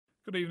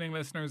Good evening,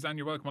 listeners, and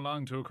you're welcome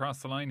along to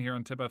Across the Line here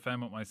on Tip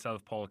FM with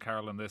myself, Paul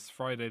Carroll, on this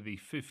Friday, the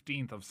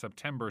 15th of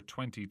September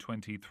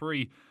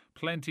 2023.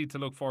 Plenty to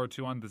look forward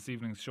to on this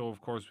evening's show.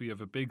 Of course, we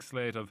have a big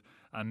slate of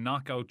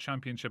knockout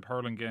championship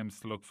hurling games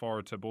to look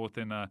forward to, both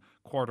in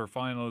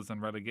quarter-finals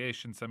and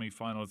relegation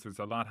semi-finals. There's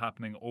a lot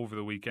happening over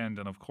the weekend,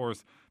 and of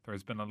course,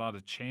 there's been a lot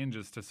of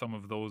changes to some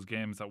of those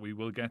games that we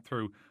will get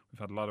through. We've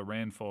had a lot of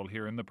rainfall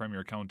here in the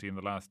Premier County in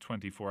the last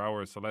 24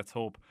 hours, so let's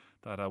hope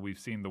that we've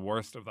seen the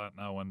worst of that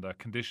now and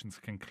conditions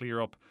can clear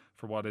up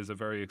for what is a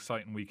very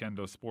exciting weekend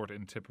of sport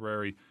in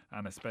Tipperary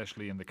and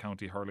especially in the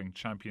County Hurling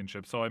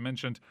Championship. So I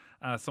mentioned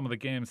some of the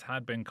games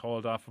had been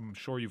called off. I'm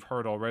sure you've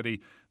heard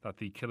already that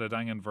the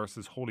Kildangan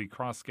versus Holy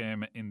Cross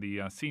game in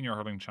the Senior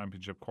Hurling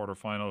Championship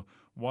quarter-final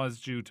was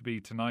due to be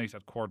tonight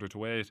at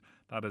 7:45.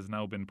 That has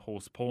now been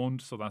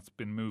postponed, so that's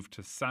been moved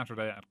to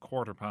Saturday at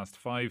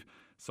 5:15.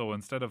 So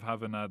instead of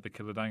having the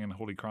Kildangan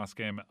Holy Cross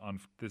game on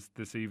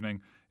this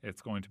evening,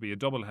 it's going to be a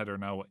double header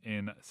now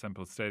in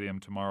Semple Stadium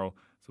tomorrow.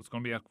 So it's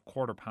going to be at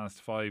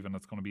 5:15, and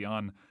it's going to be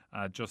on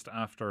just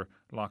after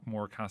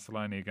Lockmore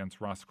Castellani against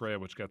Rossgrey,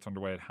 which gets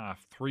underway at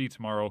 3:30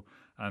 tomorrow.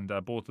 And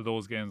both of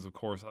those games, of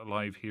course, are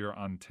live here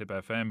on Tip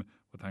FM,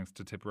 with thanks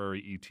to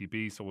Tipperary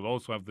ETB. So we'll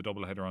also have the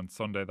double header on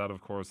Sunday. That,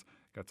 of course,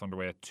 gets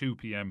underway at 2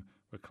 p.m.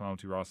 with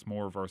County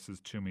Rossmore versus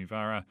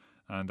Toomevara.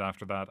 And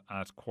after that,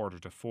 at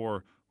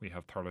 3:45, we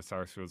have Thurles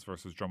Sarsfields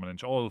versus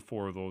Drummond. All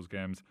four of those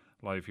games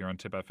live here on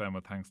Tip FM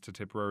with thanks to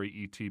Tipperary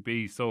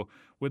ETB. So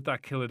with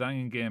that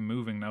Kildangan game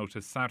moving now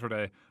to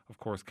Saturday, of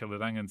course,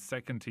 Kildangan's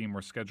second team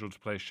were scheduled to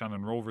play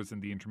Shannon Rovers in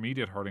the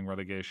intermediate hurling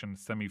relegation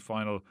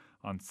semi-final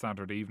on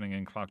Saturday evening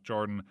in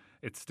Cloughjordan.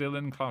 It's still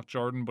in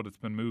Cloughjordan, but it's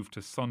been moved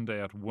to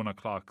Sunday at 1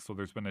 o'clock. So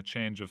there's been a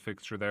change of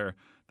fixture there.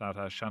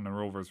 That Shannon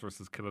Rovers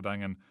versus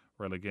Kildangan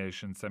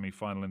relegation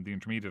semi-final in the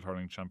intermediate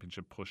hurling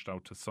championship pushed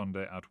out to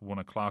Sunday at 1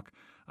 o'clock.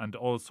 And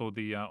also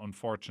the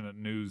unfortunate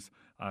news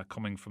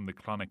coming from the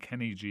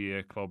Clonakilty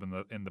GA club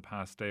in the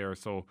past day or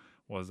so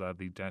was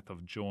the death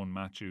of Joan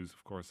Matthews,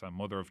 of course,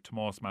 mother of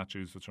Tomás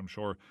Matthews, which I'm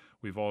sure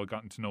we've all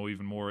gotten to know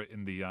even more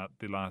in the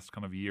last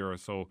kind of year or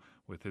so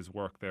with his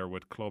work there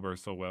with Clubber.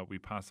 So we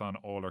pass on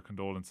all our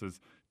condolences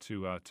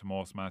to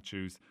Tomás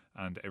Matthews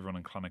and everyone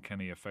in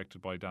Clonakilty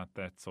affected by that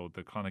death. So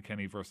the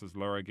Clonakilty versus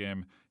Lura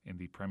game in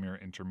the Premier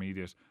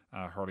Intermediate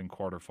hurling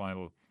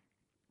quarter-final,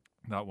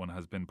 that one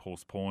has been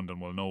postponed,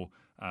 and we'll know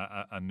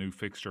a new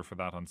fixture for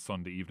that on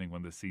Sunday evening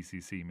when the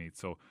CCC meets.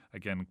 So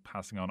again,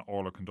 passing on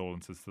all our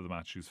condolences to the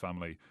Matthews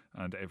family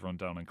and everyone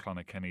down in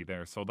Clonakilty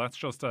there. So that's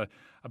just a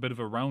bit of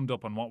a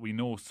roundup on what we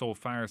know so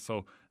far.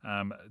 So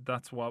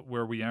that's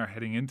where we are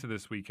heading into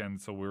this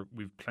weekend. So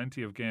we've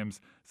plenty of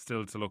games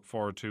still to look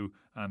forward to,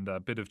 and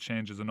a bit of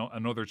changes.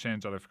 Another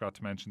change that I forgot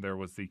to mention there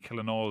was the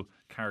Killinall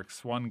Carrick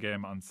Swan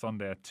game on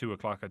Sunday at 2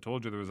 o'clock. I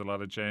told you there was a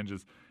lot of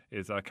changes.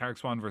 Is Carrick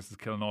Swan versus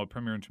Killinall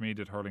Premier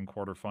Intermediate hurling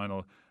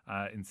quarter-final.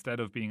 Instead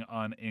of being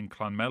on in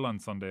Clonmel on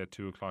Sunday at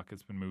 2 o'clock,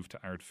 it's been moved to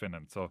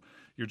Ardfinnan. So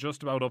you're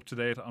just about up to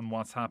date on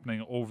what's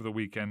happening over the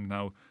weekend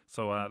now.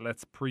 So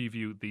let's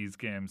preview these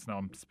games. Now,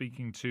 I'm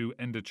speaking to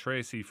Enda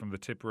Treacy from the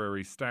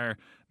Tipperary Star.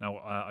 Now,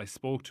 I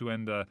spoke to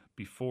Enda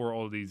before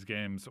all these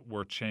games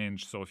were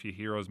changed. So if you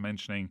hear us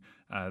mentioning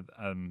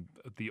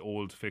the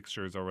old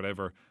fixtures or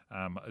whatever,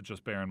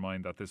 just bear in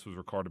mind that this was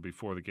recorded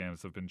before the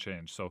games have been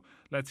changed. So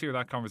let's hear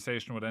that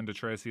conversation with Enda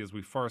Treacy as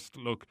we first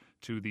look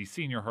to the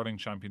Senior Hurling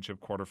Championship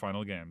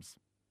quarter-final games.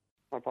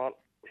 Hi, Paul.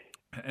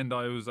 And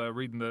I was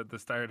reading the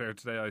Star there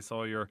today. I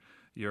saw your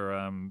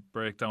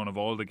breakdown of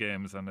all the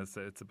games, and it's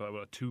about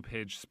a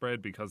 2-page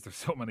spread because there's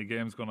so many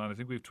games going on. I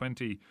think we have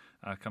 20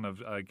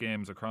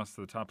 games across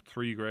the top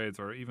 3 grades,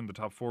 or even the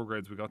top 4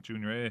 grades. We got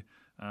Junior A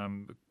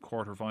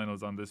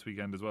quarterfinals on this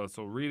weekend as well.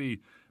 So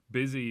really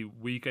busy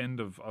weekend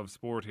of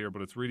sport here,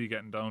 but it's really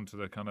getting down to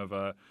the kind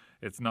of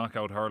it's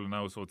knockout hurling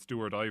now. So it's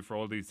do or die for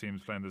all these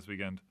teams playing this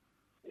weekend.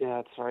 Yeah,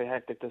 it's very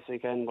hectic this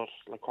weekend, but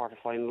the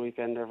quarter-final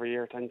weekend every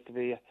year tends to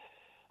be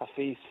a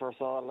feast for us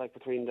all. Like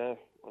between the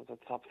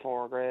top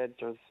 4 grades,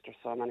 there's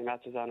so many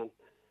matches on and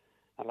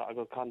a lot of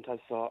good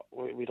contests. So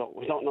we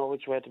don't know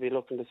which way to be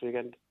looking this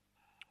weekend.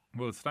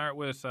 We'll start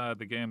with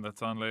the game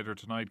that's on later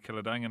tonight,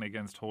 Kildangan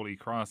against Holy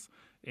Cross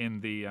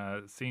in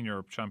the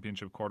Senior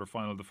Championship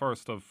quarter-final. The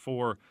first of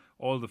 4,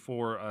 all the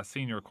 4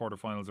 senior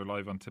quarter-finals are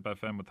live on Tip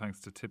FM with thanks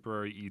to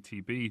Tipperary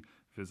ETB.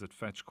 Visit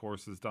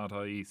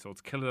fetchcourses.ie. So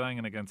it's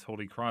Kildangan against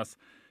Holy Cross.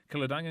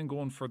 Kildangan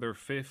going for their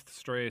 5th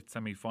straight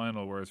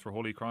semi-final, whereas for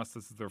Holy Cross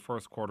this is their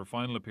first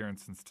quarter-final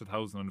appearance since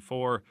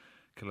 2004.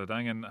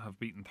 Kildangan have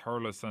beaten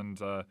Thurles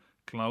and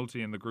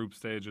Clonalty in the group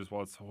stages,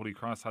 whilst Holy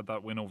Cross had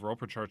that win over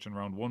Upperchurch in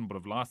round 1 but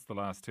have lost the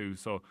last 2.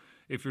 So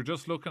if you're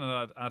just looking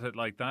at it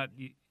like that,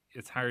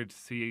 it's hard to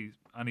see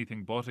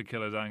anything but a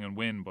Kildangan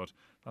win, but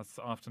that's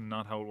often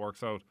not how it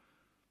works out.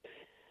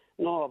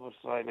 No,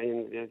 but I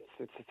mean,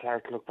 it's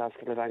hard to look past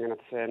Kildangan at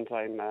the same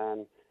time.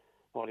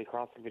 Holy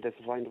Cross will be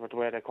disappointed with the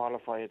way they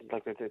qualified.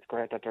 Like, it's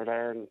great that they're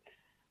there, and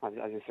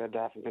as you said, they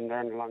haven't been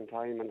there in a long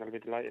time, and they'll be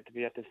delighted to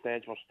be at this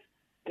stage, but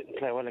didn't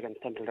play well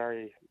against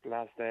Templeberry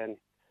last day, and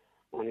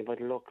only by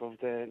the look of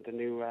the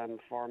new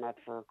format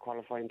for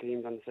qualifying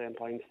teams on the same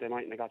points, they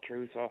mightn't have got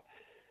through. So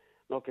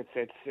look,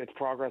 it's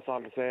progress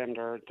all the same.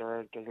 There's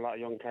a lot of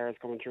young players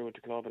coming through at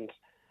the club, and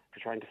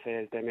they're trying to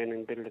phase them in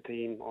and build a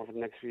team over the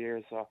next few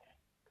years. So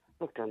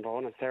look, they're in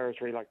bonus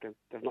territory. Like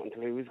they've nothing to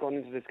lose going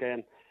into this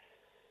game,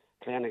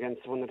 playing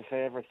against one of the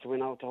favourites to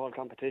win out the whole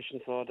competition,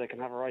 so they can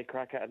have a right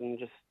crack at it and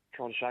just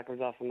throw the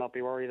shackles off and not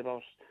be worried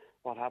about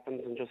what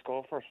happens and just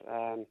go for it.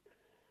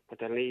 But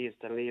they'll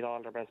need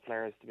all their best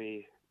players to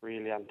be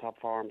really on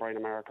top form. Brian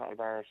O'Meara, Cottle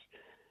Barrett,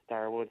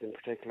 Dara Woods in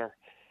particular.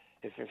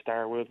 If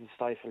Dara Woods is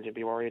stifled, you'd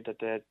be worried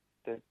that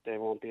they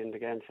won't be in the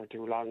game for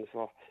too long.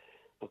 So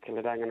look,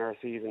 Kildangan are a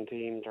seasoned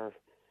team. They're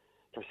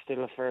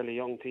still a fairly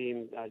young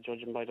team,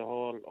 judging by the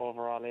whole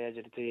overall age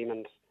of the team,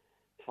 and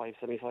 5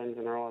 semi-finals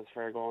in a row is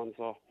fair going.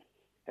 So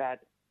yeah,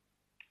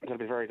 it'll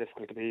be very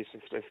difficult to beat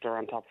if they're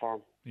on top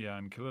form. Yeah,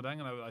 and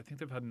Kildangan, I think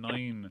they've had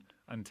 9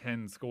 and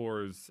 10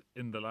 scores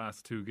in the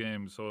last 2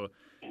 games. So,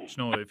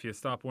 if you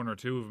stop one or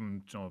two of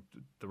them,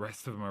 the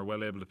rest of them are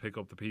well able to pick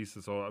up the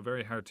pieces. So, a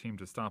very hard team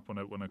to stop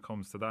when it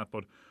comes to that.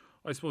 But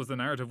I suppose the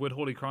narrative with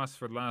Holy Cross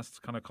for the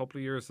last kind of couple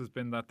of years has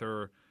been that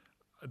they're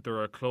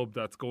a club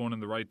that's going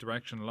in the right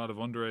direction. A lot of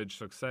underage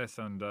success,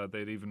 and they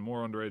had even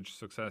more underage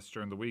success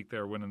during the week.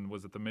 They're winning,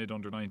 was it the mid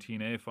under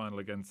 19A final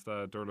against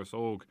Durlas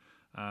Ogue,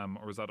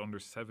 or was that under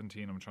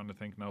 17? I'm trying to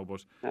think now,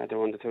 but they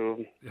won the 2 of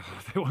them.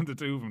 They won the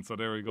 2 of them, so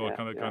there we go. It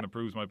kind of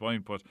proves my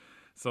point. But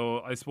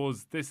so I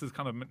suppose this is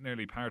kind of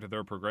nearly part of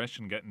their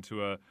progression, getting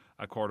to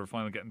a quarter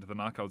final, getting to the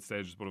knockout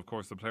stages. But of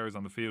course, the players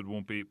on the field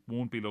won't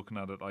be looking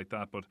at it like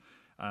that. But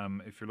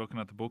if you're looking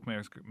at the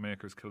bookmakers,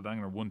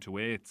 Kildangan are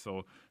 1-8,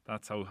 so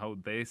that's how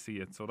they see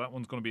it. So that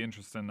one's going to be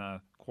interesting.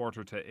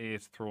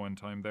 7:45 throw-in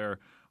time there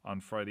on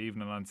Friday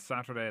evening. On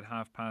Saturday at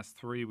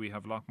 3:30, we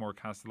have Lockmore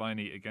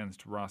Castellini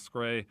against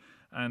Roscrea.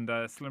 And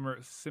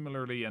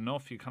similarly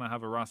enough, you kind of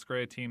have a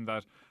Roscrea team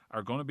that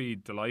are going to be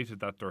delighted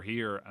that they're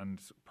here, and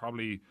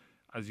probably,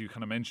 as you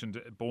kind of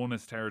mentioned,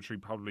 bonus territory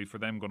probably for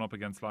them going up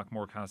against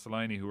Lockmore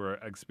Castellini, who are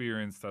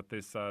experienced at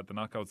this the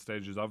knockout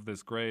stages of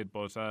this grade.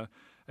 But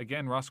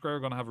again, Roscrea are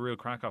going to have a real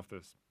crack off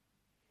this.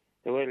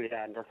 They will,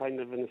 yeah, and they're kind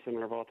of in a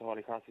similar boat to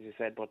Holy Cross, as you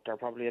said, but they're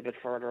probably a bit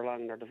further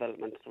along in their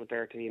development with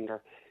their team.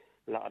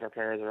 A lot of their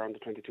players are around the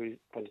 22,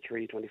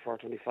 23, 24,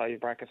 25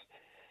 bracket.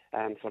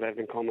 So they've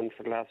been coming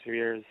for the last few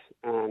years.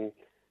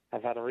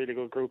 Have had a really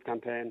good group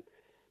campaign.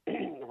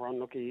 They were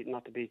unlucky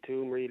not to beat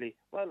Toom, really.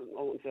 Well,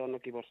 I wouldn't say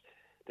unlucky, but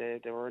they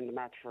were in the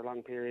match for a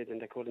long period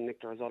and they couldn't nick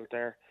the result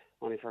there,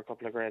 only for a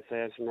couple of great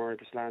saves from Rory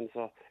Brisland.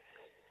 So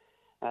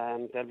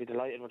they'll be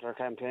delighted with their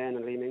campaign,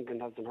 and Liam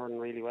England has them hurling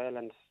really well,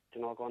 and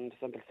going to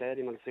Simple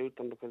Stadium will suit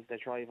them because they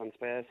thrive on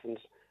space and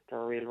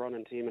they're a real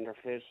running team and they're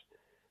fit.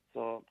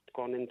 So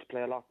going in to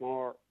play a lot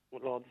more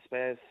with loads of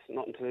space,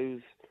 nothing to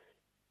lose,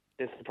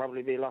 this will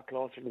probably be a lot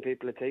closer than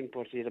people would think,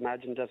 but you'd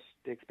imagine that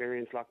the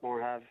experience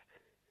Lockmore have,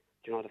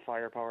 the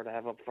firepower they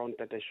have up front,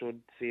 that they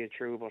should see it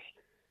through, but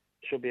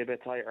should be a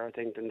bit tighter, I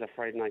think, than the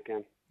Friday night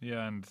game.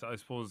 Yeah, and I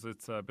suppose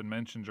it's been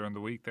mentioned during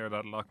the week there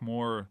that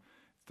Lockmore,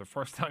 it's the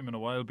first time in a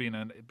while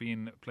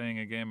been playing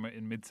a game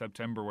in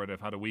mid-September where they've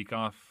had a week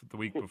off the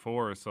week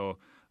before, so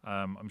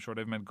I'm sure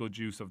they've made good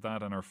use of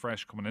that and are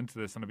fresh coming into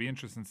this. And it'll be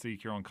interesting to see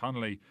Kieran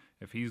Connolly,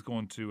 if he's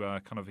going to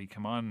he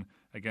come on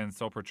against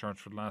Upperchurch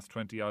for the last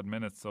 20 odd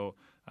minutes, so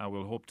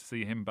we'll hope to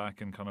see him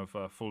back in kind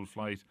of full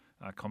flight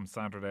come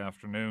Saturday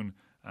afternoon.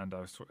 And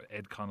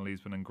Ed Connolly's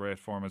been in great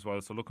form as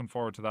well, so looking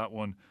forward to that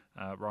one.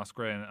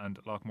 Roscrea and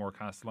Lockmore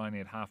Castellini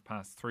at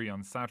 3:30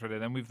 on Saturday.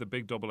 Then we've the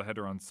big double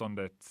header on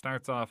Sunday. It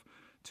starts off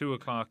 2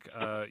 o'clock,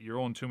 your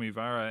own Toomey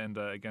Vara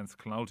against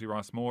Clonoulty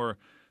Rossmore.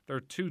 There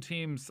are 2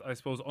 teams, I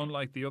suppose,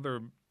 unlike the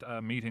other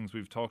meetings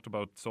we've talked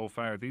about so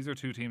far. These are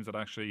 2 teams that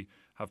actually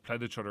have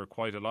played each other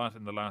quite a lot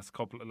in the last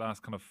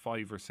kind of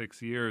 5 or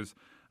 6 years,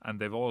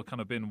 and they've all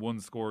kind of been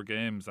 1-score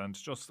games. And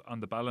just on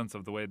the balance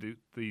of the way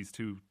these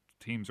 2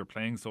 teams are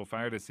playing so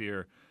far this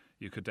year,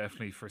 you could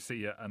definitely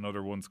foresee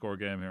another 1-score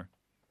game here.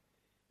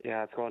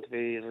 Yeah, there's going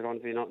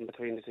to be nothing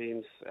between the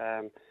teams.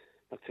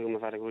 The 2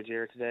 have had a good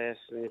year to date,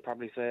 and you'd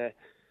probably say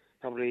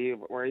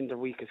we're in the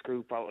weakest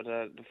group out of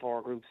the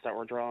 4 groups that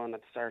were drawn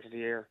at the start of the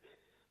year.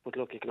 But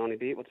look, you can only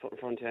beat what's put in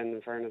front of you, and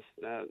in fairness,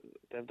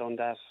 they've done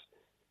that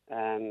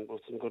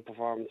with some good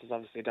performances.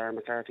 Obviously, Darren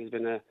McCarthy's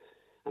been a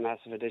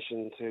massive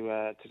addition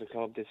to the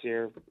club this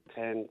year,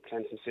 playing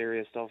some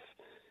serious stuff.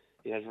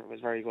 He was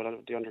very good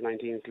at the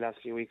under-19s the last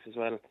few weeks as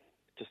well.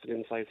 Just an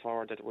inside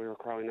forward that we were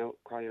crying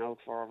out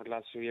for over the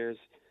last few years.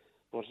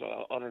 But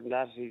other than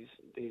that,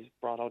 he's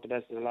brought out the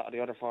best in a lot of the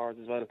other forwards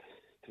as well,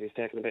 because he's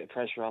taken a bit of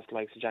pressure off the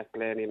likes of Jack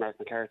Delaney and Mark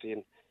McCarthy,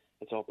 and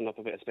it's opened up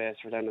a bit of space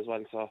for them as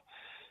well. So,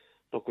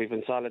 look, we've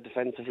been solid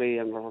defensively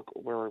and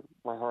we're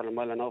hurling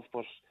well enough,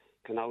 but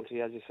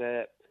Clonoulty, as you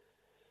say,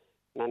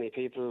 many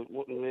people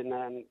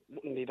wouldn't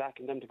be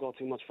backing them to go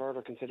too much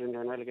further considering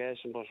they're in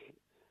relegation, but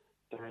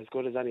they're as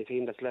good as any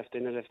team that's left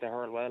in it if they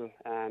hurl well.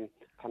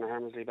 Conor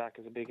Hammersley back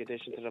is a big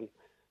addition to them.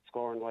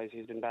 Scoring wise,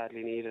 he's been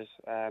badly needed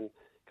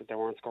because they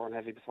weren't scoring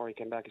heavy before he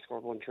came back. He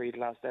scored 1-3 the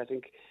last day, I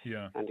think.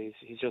 Yeah. And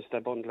he's just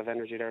a bundle of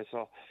energy there.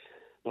 So,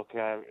 look,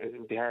 it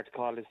would be hard to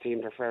call this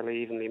team. They're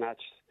fairly evenly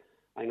matched.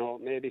 I know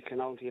maybe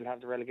Clonoulty will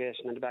have the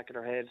relegation in the back of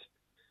their head.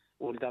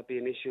 Will that be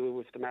an issue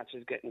if the match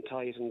is getting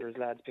tight and there's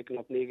lads picking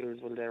up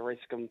niggles? Will they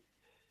risk them?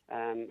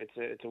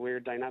 It's a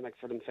weird dynamic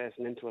for them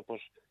facing into it, but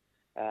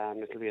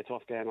it'll be a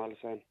tough game all the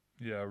same.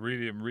 Yeah,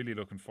 really, I'm really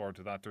looking forward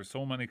to that. There's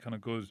so many kind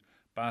of good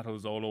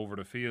battles all over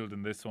the field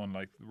in this one.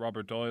 Like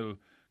Robert Doyle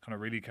kind of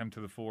really came to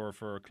the fore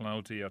for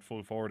Clonoulty at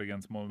full forward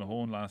against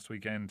Mullinahone last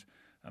weekend.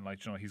 And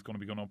he's going to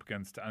be going up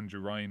against Andrew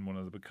Ryan, one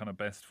of the kind of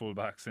best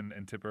fullbacks in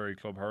Tipperary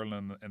club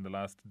hurling in the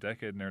last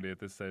decade, nearly at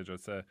this stage,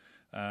 I'd say.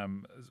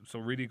 So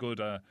really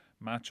good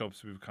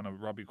matchups. We've kind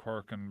of Robbie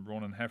Quirk and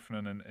Ronan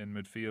Heffernan in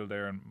midfield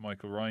there, and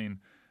Michael Ryan.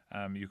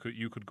 You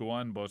could go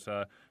on, but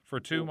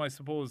for Toom, I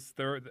suppose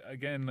they're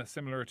again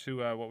similar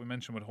to what we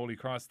mentioned with Holy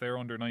Cross. Their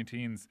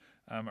under-19s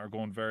are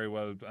going very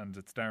well, and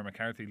it's Darren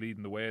McCarthy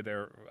leading the way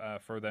there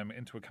for them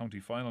into a county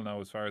final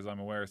now, as far as I'm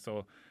aware.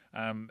 So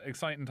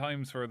exciting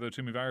times for the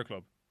Toomevara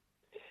club.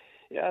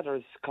 Yeah,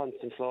 there's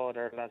constant flow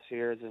there the last few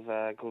years of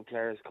good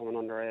players coming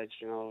underage.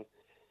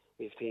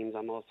 We've teams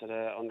on most of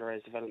the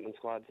underage development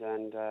squads,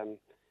 and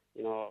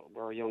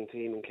we're a young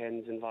team, and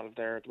Ken's involved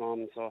there at the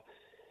moment, so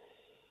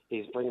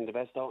he's bringing the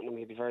best out in them.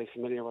 He'd be very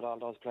familiar with all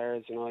those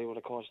players. He would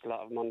have coached a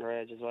lot of them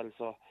underage as well.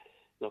 So,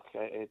 look,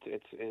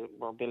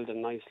 we're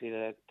building nicely.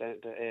 The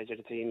age of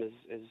the team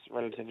is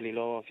relatively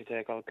low if you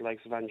take out the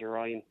likes of Andrew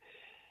Ryan.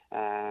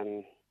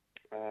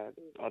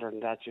 Other than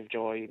that, you've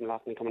Joey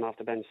Loughney coming off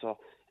the bench. So,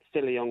 it's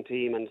still a young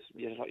team, and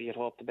you'd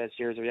hope the best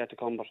years are yet to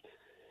come. But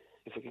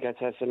if we could get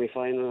to a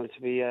semi-final,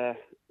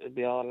 it'd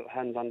be all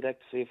hands on deck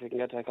to see if we can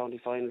get to a county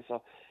final.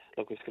 So,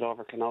 look, we've got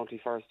over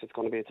Clonoulty first. It's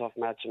going to be a tough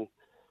match, and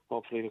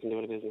hopefully we can do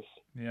the business.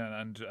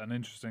 Yeah, and an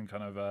interesting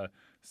kind of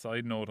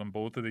side note on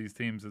both of these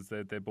teams is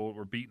that they both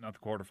were beaten at the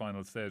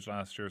quarterfinal stage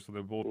last year, so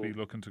they'll both be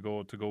looking to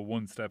go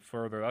one step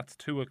further. That's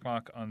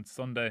 2:00 on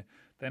Sunday.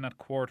 Then at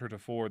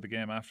 3:45, the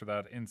game after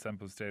that in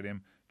Semple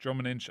Stadium,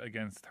 Drummond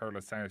against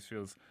Thurles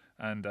Sarsfields.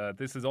 And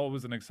this is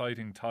always an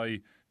exciting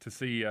tie to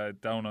see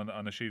down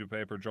on a sheet of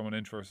paper.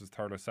 Drummond versus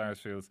Thurles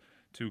Sarsfields,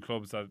 two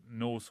clubs that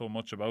know so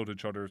much about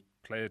each other,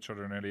 play each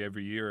other nearly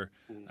every year,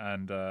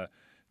 and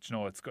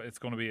it's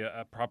going to be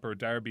a proper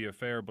derby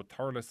affair. But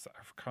Thurles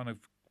are kind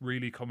of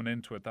really coming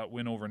into it. That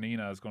win over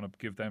Nina is going to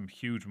give them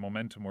huge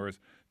momentum, whereas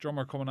Drum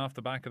are coming off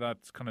the back of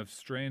that kind of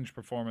strange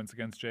performance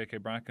against JK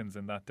Brackens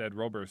in that dead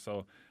rubber.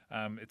 So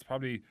it's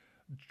probably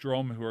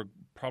Drum who are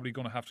probably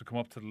going to have to come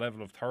up to the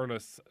level of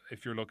Thurles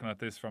if you're looking at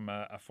this from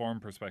a form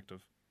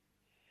perspective.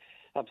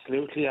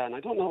 Absolutely, yeah. And I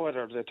don't know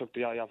whether they took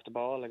the eye off the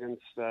ball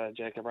against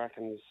JK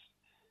Brackens.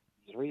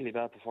 It was a really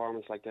bad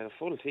performance. Like, they had a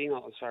full team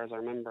out as far as I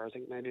remember. I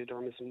think maybe they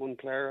were missing one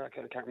player. I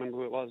can't remember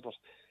who it was, but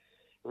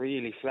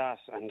really flat.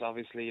 And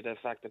obviously the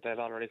fact that they'd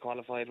already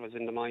qualified was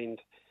in the mind,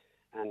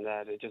 and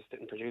they just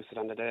didn't produce it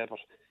on the day. But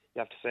you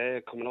have to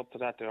say, coming up to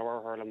that, they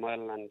were hurling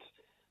well, and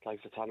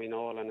like the Tommy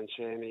Nolan and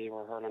Shamey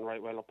were hurling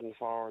right well up in the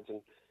forwards.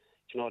 And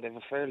they have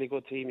a fairly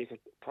good team. You could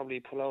probably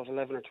pull out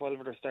 11 or 12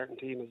 of their starting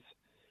team as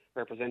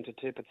represented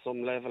Tip at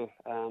some level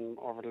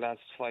over the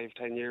last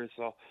 5-10 years.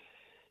 So,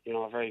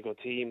 a very good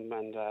team,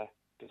 and the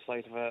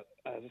sight of a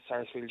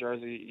Sarsfield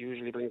jersey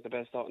usually brings the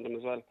best out in them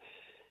as well.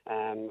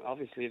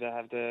 Obviously, they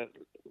have the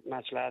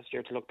match last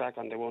year to look back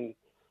on. They won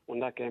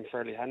that game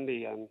fairly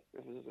handy.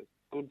 It was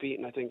a good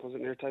beating, I think. Was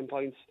it near 10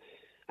 points?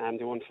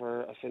 They won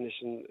for a finish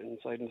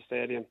inside in the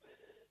stadium.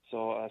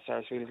 So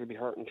Sarsfield will be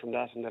hurting from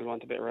that, and they'll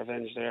want a bit of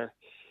revenge there.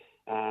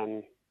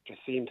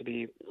 Just seem to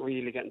be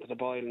really getting to the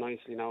boil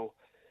nicely now.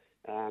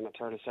 A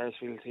third of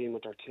Sarsfield team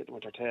with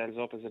their tails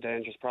up is a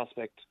dangerous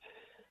prospect.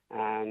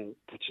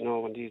 But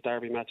when these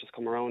derby matches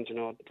come around,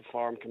 the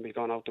form can be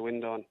gone out the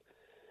window, and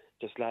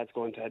just lads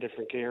go into a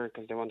different gear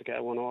because they want to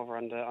get one over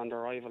on their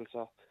rival.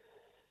 So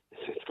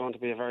it's going to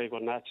be a very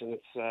good match, and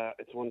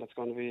it's one that's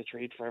going to be a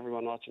treat for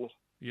everyone watching it.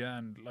 Yeah,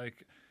 and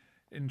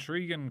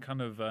intriguing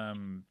kind of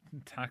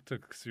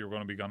tactics you're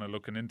going to be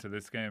looking into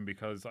this game,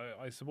 because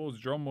I suppose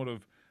Drum would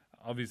have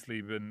obviously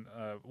been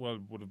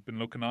would have been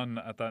looking on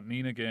at that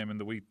Nina game in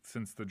the week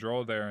since the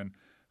draw there, and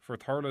for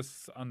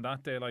Thurles on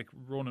that day, like,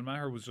 Ronan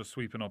Maher was just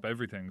sweeping up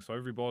everything. So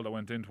every ball that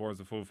went in towards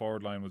the full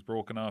forward line was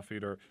broken off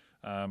either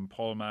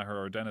Paul Maher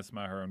or Dennis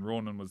Maher, and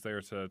Ronan was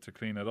there to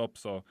clean it up.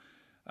 So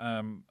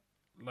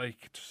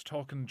just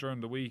talking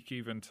during the week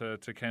even to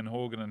Ken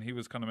Hogan, and he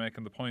was kind of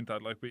making the point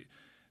that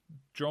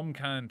Drum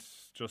can't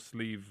just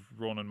leave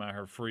Ronan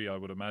Maher free, I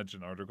would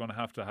imagine, or they're going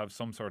to have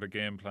some sort of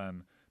game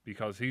plan,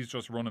 because he's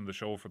just running the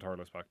show for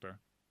Thurles back there.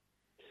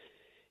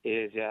 He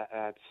is,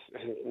 yeah.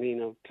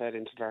 Nina played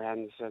into their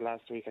hands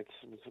last week. It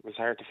was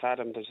hard to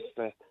fathom. There's just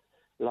a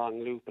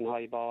long loop and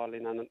high ball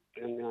in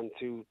on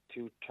two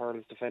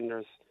Thurles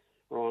defenders,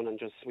 Ronan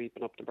just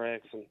sweeping up the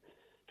breaks, and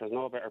there's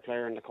no better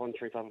player in the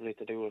country probably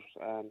to do it.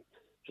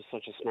 Just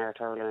such a smart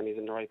hurler, and he's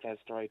in the right place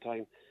at the right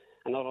time.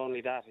 And not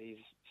only that, he's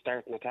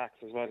starting attacks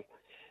as well,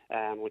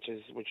 which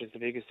is the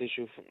biggest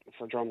issue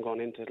for Drum going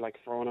into it. Like,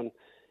 if Ronan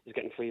is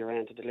getting free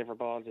rein to deliver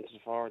balls into the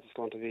forwards,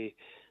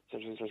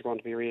 there's going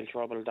to be real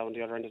trouble down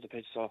the other end of the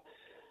pitch. So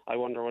I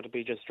wonder, would it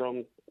be just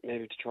Drum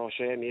maybe to throw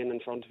Shamey in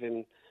front of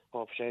him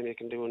hope Shamey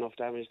can do enough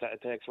damage that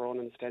it takes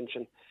Ronan's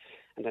attention,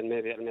 and then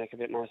maybe it'll make a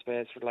bit more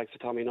space for the likes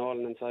of Tommy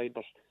Nolan inside.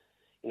 But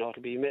it'll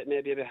be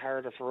maybe a bit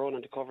harder for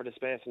Ronan to cover the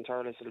space in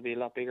Thurles. It'll be a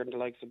lot bigger than the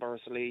likes of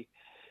Borrisolee.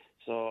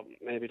 So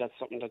maybe that's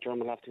something that Drum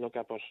will have to look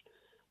at. But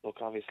look,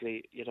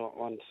 obviously you don't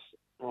want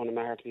Ronan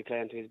Maher to be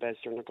playing to his best,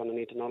 and they're going to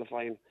need to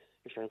nullify him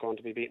if they're going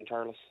to be beating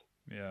Thurles.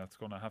 Yeah, it's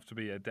going to have to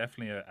be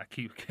definitely a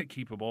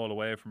keep a ball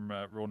away from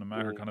Ronan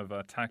Maher kind of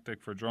a tactic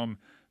for Drum,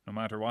 no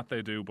matter what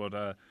they do.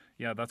 But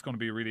that's going to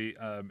be a really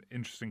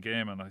interesting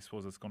game, and I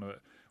suppose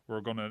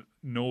we're going to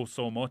know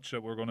so much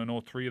that we're going to know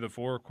 3 of the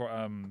 4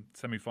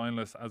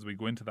 semi-finalists as we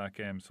go into that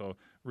game. So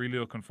really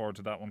looking forward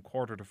to that one.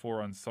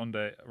 3:45 on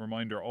Sunday. A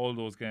reminder, all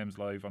those games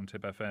live on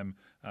Tip FM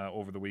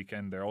over the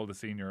weekend. They're all the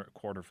senior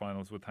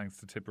quarterfinals with thanks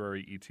to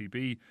Tipperary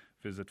ETB.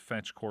 Visit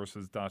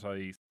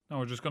fetchcourses.ie. Now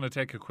we're just going to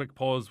take a quick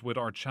pause with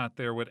our chat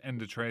there with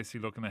Enda Treacy,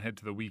 looking ahead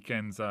to the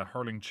weekend's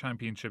hurling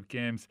championship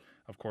games.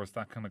 Of course,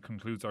 that kind of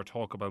concludes our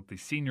talk about the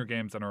senior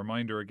games. And a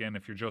reminder again,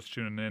 if you're just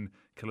tuning in,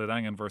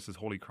 Kildangan versus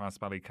Holy Cross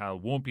Ballycal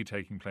won't be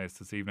taking place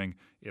this evening.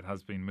 It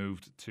has been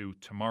moved to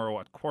tomorrow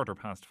at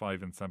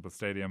 5:15 in Semple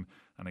Stadium.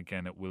 And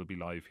again, it will be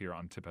live here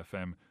on Tip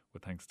FM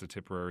with thanks to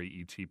Tipperary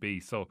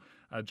ETB. So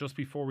just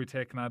before we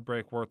take an ad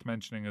break, worth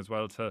mentioning as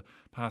well to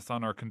pass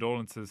on our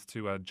condolences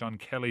to John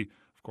Kelly,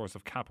 of course,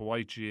 of Kappa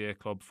White GAA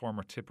Club,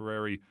 former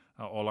Tipperary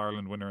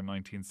All-Ireland winner in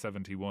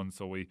 1971.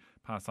 So we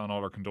pass on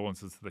all our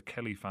condolences to the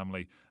Kelly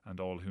family and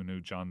all who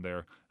knew John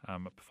there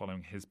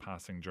following his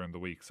passing during the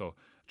week. So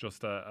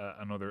just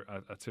another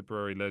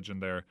Tipperary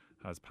legend there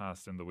has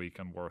passed in the week,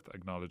 and worth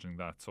acknowledging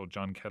that. So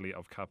John Kelly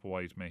of Kappa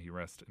White, may he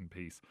rest in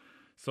peace.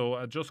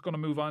 So just going to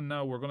move on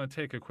now. We're going to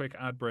take a quick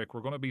ad break.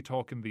 We're going to be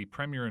talking the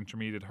Premier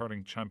Intermediate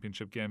Hurling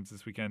Championship games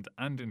this weekend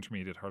and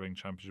Intermediate Hurling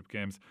Championship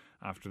games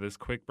after this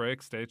quick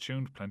break. Stay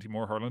tuned, plenty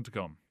more hurling to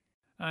come.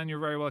 And you're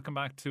very welcome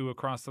back to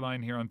Across the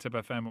Line here on Tip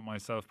FM with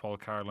myself, Paul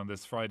Carroll, on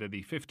this Friday,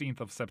 the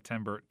 15th of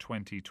September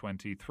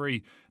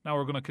 2023. Now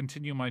we're going to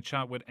continue my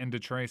chat with Enda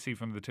Treacy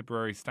from the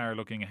Tipperary Star,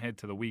 looking ahead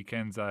to the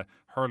weekend's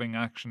hurling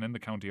action in the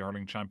County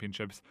Hurling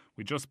Championships.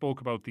 We just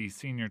spoke about the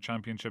Senior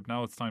Championship.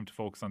 Now it's time to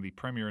focus on the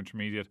Premier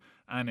Intermediate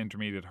and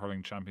Intermediate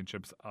Hurling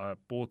Championships,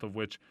 both of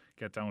which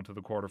get down to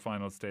the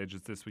quarter-final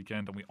stages this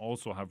weekend. And we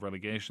also have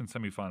relegation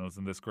semi-finals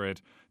in this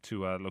grade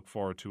to look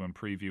forward to and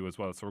preview as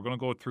well. So we're going to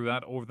go through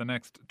that over the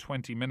next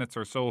 20 minutes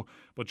or so.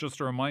 But just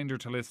a reminder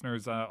to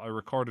listeners, I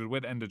recorded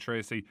with Enda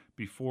Treacy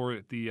before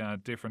the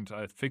different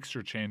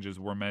fixture changes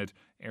were made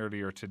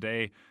earlier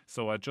today.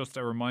 So just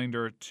a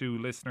reminder to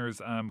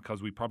listeners,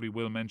 because we probably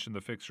will mention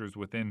the fixtures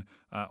within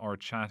our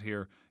chat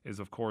here, is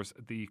of course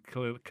the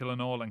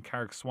Killinall and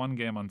Carrick Swan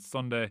game on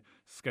Sunday,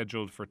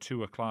 scheduled for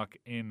 2 o'clock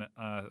in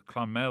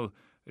Clonmel,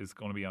 is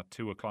going to be at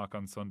 2 o'clock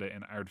on Sunday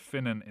in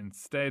Ardfinnan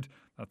instead.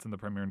 That's in the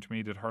Premier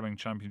Intermediate Hurling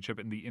Championship.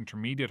 In the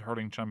Intermediate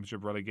Hurling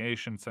Championship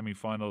relegation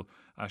semi-final,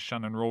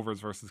 Shannon Rovers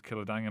versus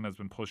Kildangan has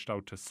been pushed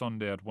out to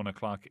Sunday at 1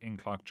 o'clock in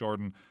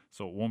Cloughjordan,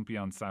 so it won't be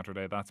on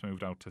Saturday. That's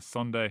moved out to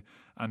Sunday.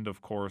 And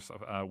of course,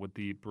 with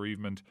the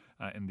bereavement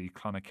in the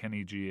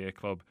Clonakilty GAA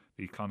Club,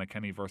 the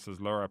Clonakilty versus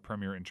Lura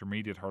Premier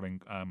Intermediate Hurling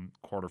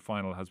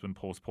quarter-final has been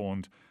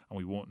postponed, and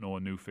we won't know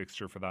a new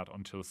fixture for that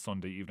until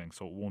Sunday evening,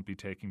 so it won't be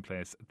taking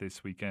place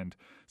this weekend.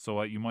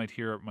 So you might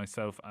hear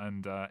myself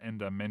and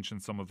Enda mention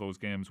some of those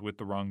games with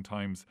the wrong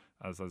times,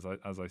 as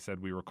I said,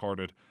 we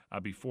recorded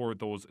before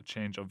those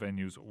change of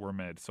venues were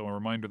made. So a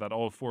reminder that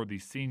all 4 of the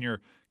Senior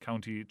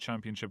County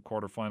Championship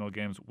quarter-final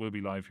games will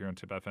be live here on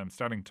Tip FM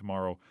starting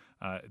tomorrow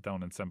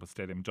down in Semple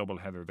Stadium. Double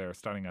header there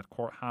starting at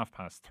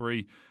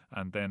 3:30,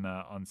 and then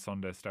on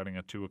Sunday starting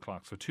at 2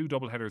 o'clock. So 2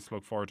 double headers to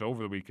look forward to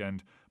over the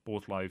weekend,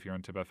 both live here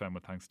on Tip FM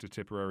with thanks to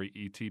Tipperary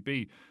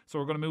ETB. So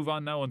we're going to move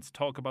on now and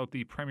talk about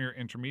the Premier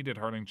Intermediate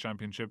Hurling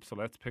Championship. So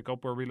let's pick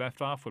up where we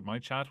left off with my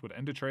chat with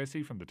Enda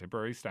Treacy from the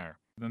Tipperary Star.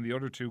 Then the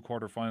other 2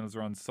 quarterfinals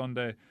are on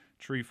Sunday,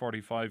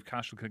 3:45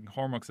 Cashel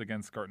Kilcormac's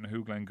against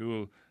Gertnahoe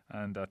Glengoule,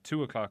 and at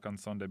 2 o'clock on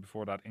Sunday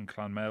before that in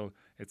Clonmel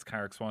it's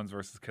Carrick Swans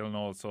versus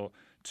Killinall. So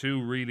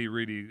 2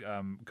 really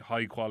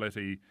high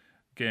quality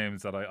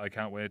games that I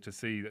can't wait to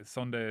see.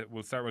 Sunday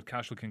we'll start with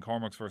Cashel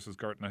Kilcormac's versus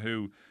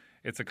Gertnahoe.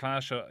 It's a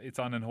clash, it's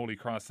on in Holy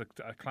Cross,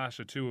 a clash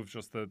of 2 of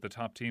just the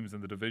top teams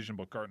in the division,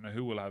 but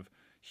Gertnahoe will have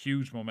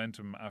huge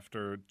momentum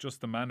after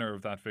just the manner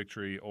of that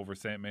victory over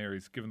St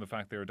Mary's, given the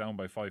fact they were down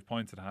by 5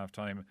 points at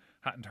half-time,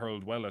 hadn't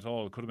hurled well at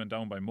all, could have been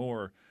down by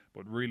more,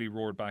 but really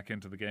roared back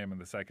into the game in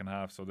the second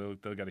half, so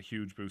they'll get a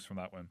huge boost from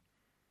that win.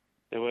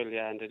 They will,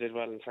 yeah, and they did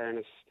well in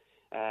fairness.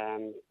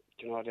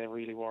 They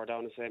really wore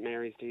down the St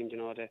Mary's team.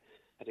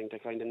 I think they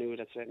kind of knew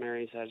that St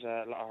Mary's had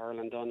a lot of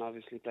hurling done,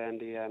 obviously playing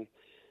the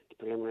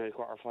preliminary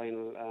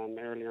quarter-final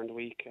earlier in the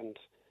week, and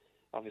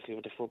obviously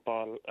with the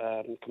football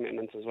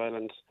commitments as well,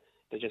 and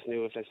they just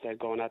knew if they stayed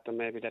going at them,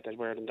 maybe that they'd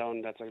wear them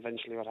down. That's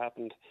eventually what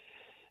happened.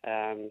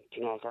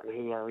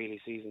 Gertnahoe are a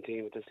really seasoned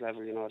team at this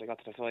level. They got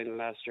to the final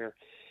last year,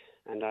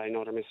 and I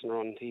know they're missing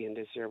Ron Tehan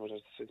this year, but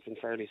it's been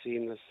fairly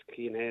seamless.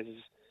 Keane Hayes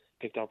has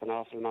picked up an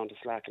awful amount of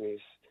slack, and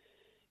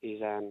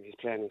he's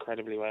playing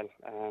incredibly well.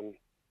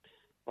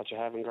 what you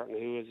have in Girton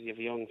Who is you have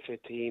a young,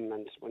 fit team,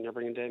 and when you're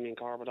bringing Damien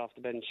Corbett off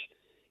the bench,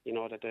 you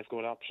know that they've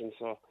good options.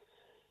 So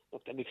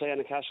look, they'll be playing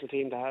a casual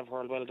team that have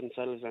hurled well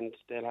themselves, and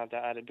they'll have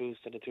that added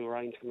boost to the two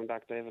Ryans coming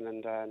back, David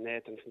and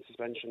Nathan from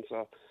suspension.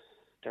 So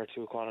they're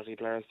two quality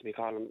players to be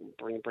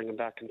bring them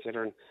back,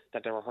 considering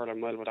that they were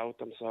hurling well without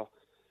them. So,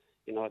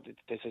 you know,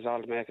 this is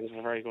all the makings of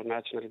a very good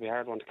match, and it'll be a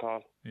hard one to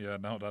call. Yeah,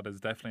 no, that is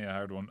definitely a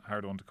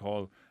hard one to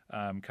call.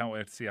 Can't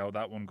wait to see how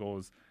that one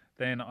goes.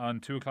 Then on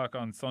 2 o'clock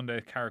on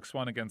Sunday, Carrick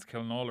Swan against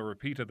Killinall, a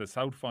repeat of the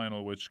South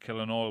final, which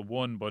Killinall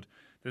won. But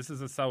this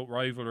is a South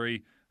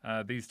rivalry.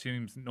 These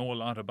teams know a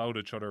lot about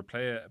each other,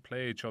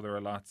 play each other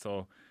a lot.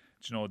 So,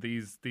 you know,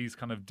 these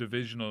kind of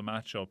divisional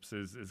matchups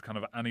is kind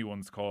of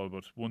anyone's call.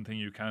 But one thing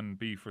you can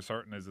be for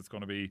certain is it's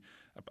going to be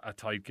a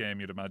tight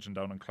game, you'd imagine,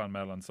 down in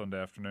Clonmel on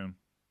Sunday afternoon.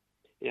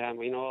 Yeah, and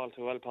we know all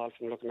too well, Paul,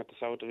 from looking at the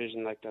South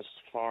Division, like that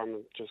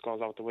form just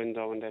goes out the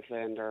window when they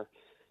play in their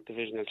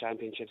divisional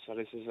championship. So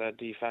this is a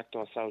de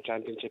facto South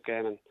Championship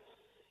game, and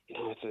you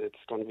know it's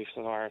going to be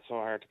so hard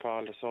to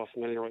call. They're so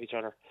familiar with each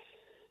other.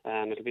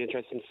 It'll be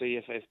interesting to see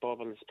if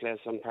Bubbles plays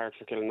some part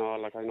for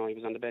Killinall. Like, I know he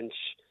was on the bench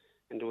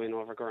in the win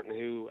over Girton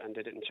Who, and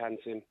they didn't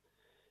chance him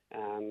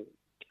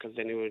because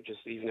they knew just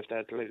even if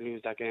they'd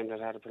lose that game,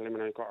 they'd had a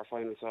preliminary quarter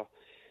final. So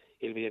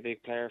he'll be a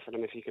big player for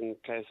them if he can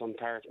play some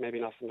part, maybe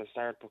not from the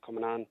start, but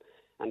coming on.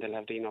 And they'll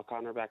have Dean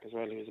O'Connor back as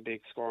well, who's a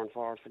big scoring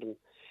forward for them.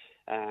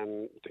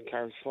 The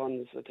Carrick's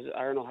Funds,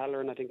 Aaron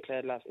O'Halloran, I think,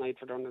 played last night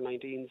for the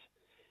under-19s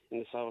in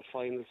the South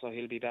final, so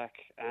he'll be back.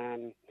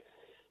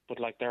 But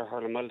like, they're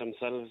hurling well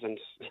themselves, and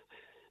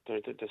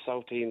the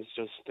South teams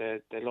just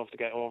they love to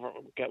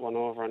get one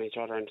over on each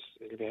other, and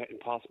it'll be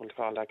impossible to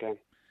call that game.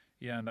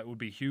 Yeah, and that would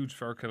be huge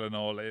for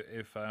Killinall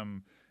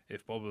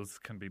if Bubbles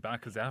can be back,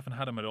 because they haven't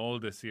had him at all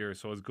this year.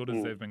 So as good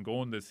as they've been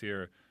going this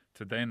year,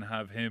 to then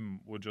have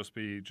him would just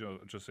be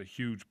just a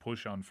huge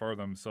push on for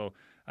them. So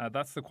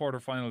that's the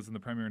quarterfinals in the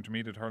Premier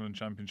Intermediate Hurling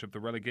Championship. The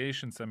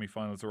relegation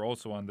semi-finals are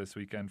also on this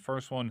weekend.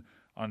 First one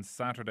on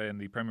Saturday in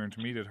the Premier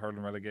Intermediate Hurling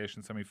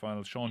relegation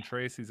semi-finals. Sean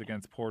Treacy's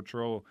against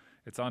Portroe.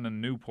 It's on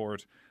in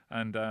Newport,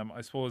 and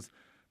I suppose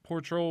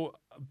Portroe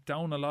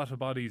down a lot of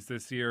bodies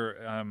this year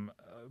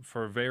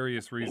for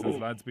various reasons.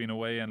 Lads being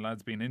away and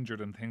lads being injured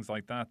and things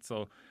like that.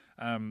 So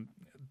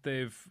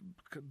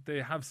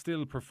they have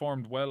still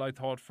performed well, I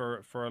thought,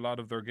 for a lot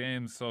of their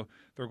games. So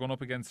they're going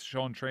up against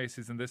Sean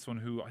Treacy's in this one,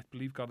 who I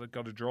believe got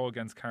a draw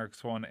against Carrick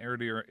Swan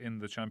earlier in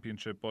the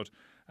championship. But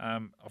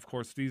of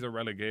course, these are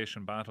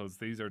relegation battles.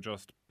 These are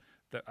just,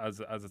 as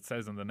it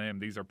says in the name,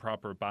 these are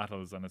proper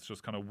battles, and it's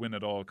just kind of win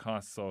at all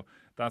costs. So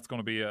that's going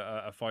to be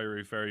a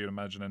fiery affair, you'd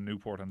imagine, in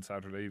Newport on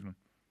Saturday evening.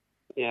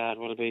 Yeah, it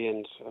will be,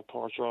 and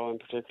Portroe in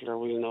particular,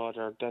 we know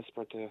they're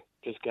desperate to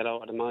just get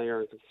out of the mire.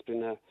 It's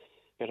been a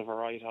bit of a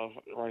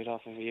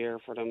write-off of a year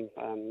for them,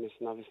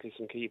 missing obviously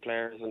some key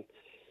players, and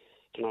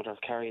you know, they're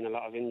carrying a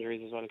lot of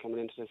injuries as well coming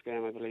into this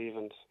game, I believe.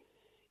 And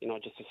you know,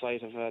 just the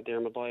sight of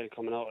Dermot Boyle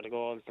coming out of the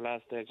goals the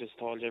last day just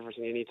told you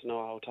everything you need to know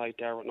how tight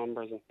they are with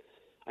numbers. And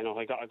I know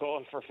I got a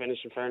goal for a finish,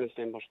 in fairness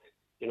to him, but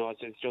you know,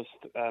 it's just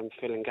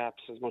filling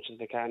gaps as much as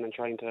they can and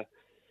trying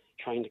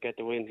to get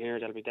the win here.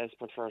 They'll be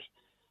desperate for it.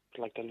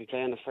 But, like, they'll be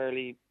playing a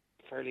fairly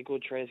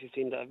good Tracy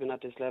team that have been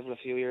at this level a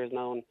few years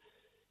now, and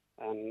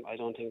I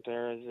don't think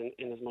they're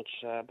in as much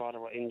bother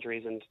with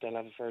injuries, and they'll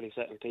have a fairly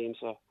settled team.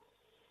 So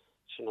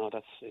you know,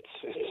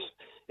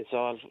 it's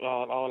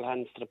all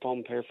hands to the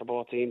pump here for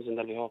both teams, and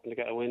they'll be hoping to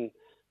get a win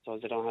so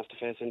they don't have to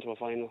face into a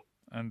final.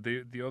 And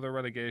the other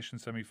relegation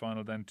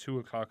semi-final then 2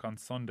 o'clock on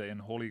Sunday in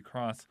Holy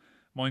Cross,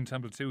 Moyne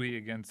Temple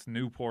against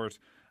Newport.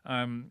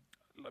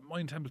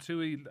 Moyne Temple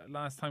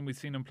last time we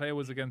seen him play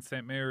was against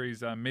St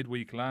Mary's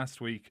midweek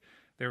last week.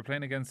 They were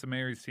playing against the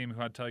Mary's team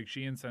who had Tyke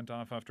Sheehan sent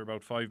off after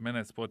about 5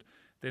 minutes, but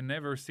they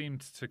never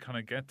seemed to kind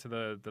of get to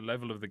the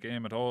level of the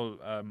game at all,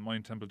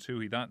 Moyne Temple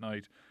that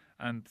night.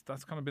 And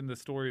that's kind of been the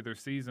story of their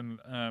season.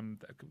 You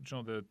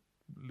know, the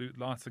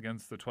loss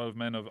against the 12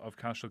 men of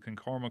Cashel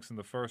Kincormac's in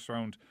the first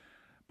round.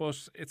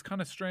 But it's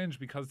kind of strange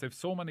because they've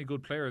so many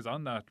good players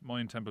on that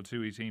Moyne Temple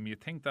team. You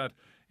think that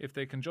if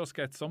they can just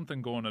get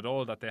something going at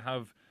all, that they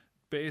have,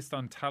 based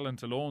on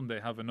talent alone, they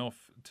have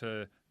enough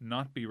to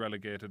not be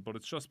relegated. But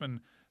it's just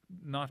been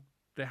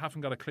they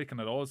haven't got a click in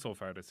at all so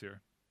far this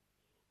year.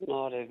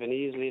 No, they've been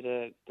easily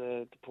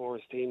the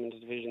poorest team in the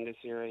division this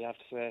year, you have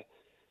to say.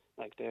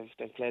 Like,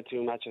 they've played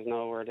 2 matches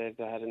now where they've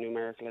had a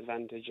numerical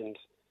advantage, and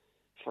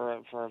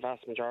for a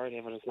vast majority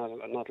of it, it's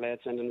not late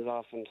sending us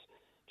off, and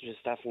they just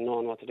haven't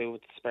known what to do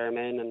with the spare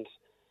men, and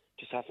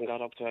just haven't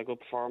got up to a good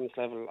performance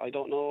level. I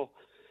don't know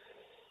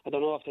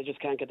if they just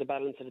can't get the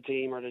balance of the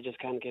team, or they just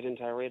can't get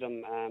into a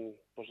rhythm.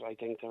 But I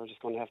think they're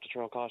just going to have to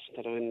throw caution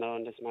to the wind now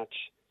in this match.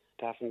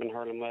 They haven't been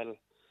hurling well.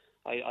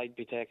 I'd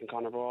be taking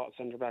Conor Brough at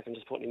centre back and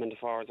just putting him in the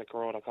forwards at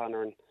Garrod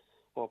O'Connor and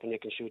hoping you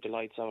can shoot the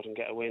lights out and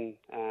get a win.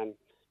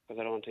 Because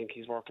I don't think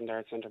he's working there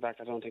at centre back.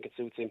 I don't think it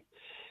suits him.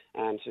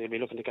 So you'll be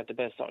looking to get the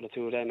best out of the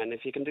two of them. And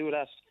if you can do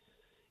that,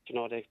 you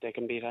know, they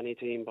can beat any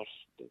team. But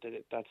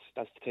that's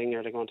the thing.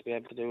 Are they going to be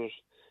able to do it?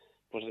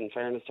 But in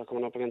fairness, they're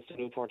coming up against a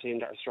Newport team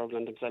that are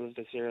struggling themselves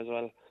this year as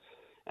well.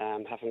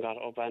 haven't got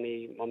up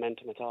any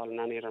momentum at all in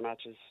any of their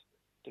matches.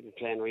 They've been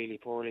playing really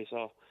poorly.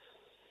 So,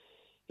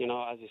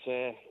 as you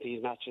say,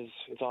 these matches,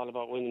 it's all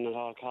about winning at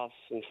all costs,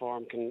 and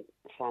form can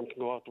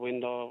go out the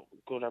window,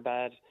 good or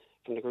bad,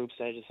 from the group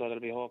stages. So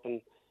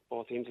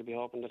both teams will be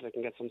hoping that they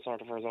can get some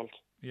sort of a result.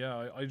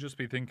 Yeah, I'd just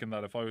be thinking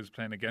that if I was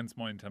playing against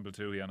mine Temple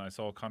and I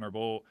saw Conor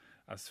Bowe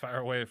as far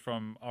away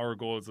from our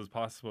goals as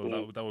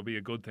possible, that would be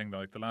a good thing.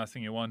 Like, the last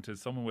thing you want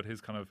is someone with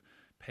his kind of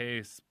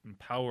pace and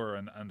power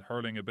and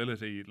hurling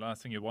ability.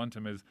 Last thing you want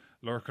him is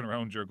lurking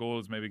around your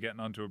goals, maybe getting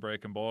onto a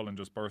breaking ball and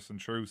just bursting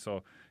through.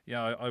 So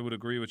yeah, I would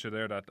agree with you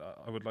there that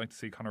I would like to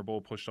see Conor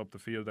Bowe pushed up the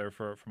field there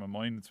from a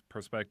Mines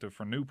perspective.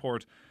 For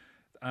Newport,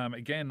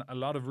 again, a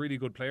lot of really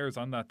good players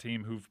on that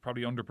team who've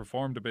probably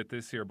underperformed a bit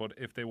this year, but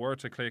if they were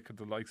to click,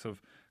 the likes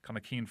of kind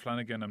of Cian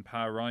Flanagan and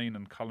Pa Ryan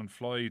and Colin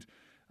Floyd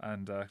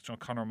and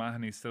Conor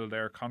Mahoney's still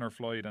there, Conor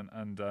Floyd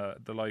and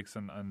the likes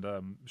and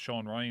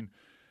Sean Ryan,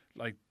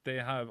 like they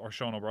have, or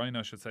Sean O'Brien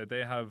I should say,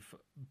 they have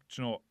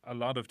a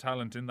lot of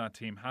talent in that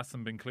team.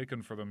 Hasn't been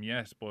clicking for them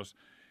yet, but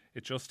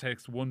it just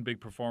takes one big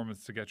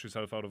performance to get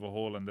yourself out of a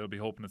hole, and they'll be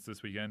hoping it's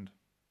this weekend.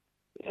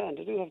 Yeah, and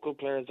they do have good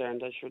players there,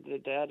 and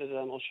they added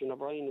Oisin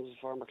O'Brien, who's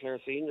a former Clare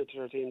senior, to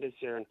their team this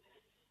year, and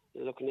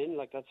looking in,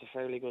 like, that's a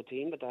fairly good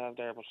team that they have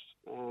there, but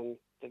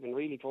they've been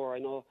really poor. I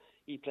know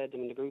he played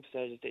them in the group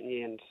stages, didn't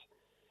he, and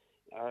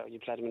you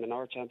played them in the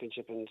North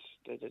Championship, and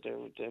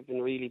they've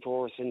been really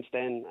poor since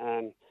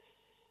then.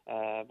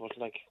 But,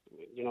 like,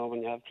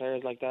 when you have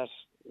players like that,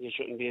 you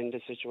shouldn't be in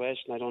this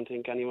situation. I don't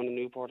think anyone in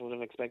Newport would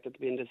have expected to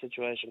be in this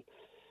situation,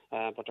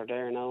 but they're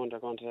there now, and they're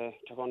going to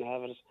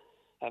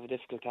have a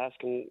difficult task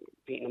in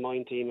beating a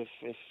Mine team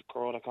if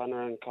Corona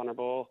Connor and Conor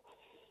Bowe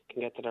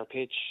can get to their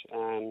pitch.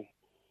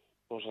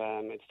 But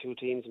it's two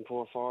teams in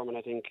poor form, and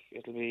I think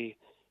it'll be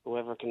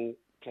whoever can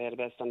play the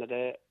best on the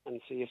day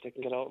and see if they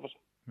can get out of it.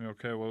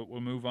 Okay, well,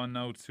 we'll move on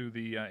now to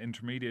the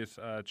intermediate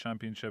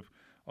championship.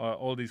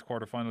 All these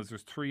quarterfinals,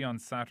 there's 3 on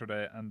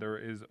Saturday and there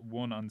is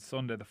 1 on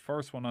Sunday. The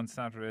first one on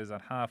Saturday is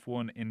at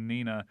 1:30 in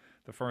Nina,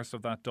 the first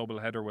of that double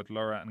header with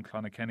Lura and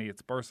Clonakilty.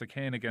 It's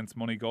Bursakane against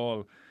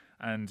Moneygall,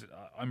 and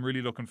I'm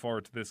really looking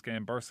forward to this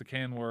game.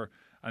 Bursakane were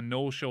a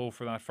no-show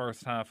for that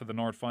first half of the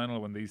North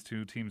Final when these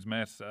two teams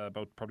met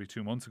about probably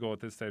 2 months ago at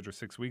this stage, or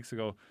 6 weeks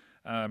ago.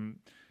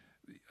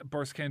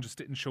 Bursakane just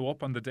didn't show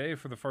up on the day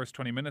for the first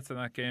 20 minutes of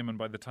that game, and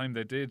by the time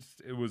they did,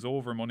 it was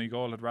over.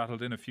 Moneygall had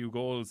rattled in a few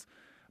goals.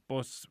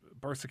 But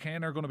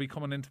Bursakane are going to be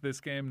coming into this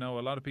game now.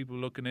 A lot of people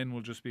looking in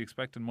will just be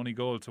expecting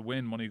Moneygall to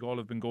win. Moneygall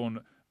have been going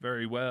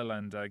very well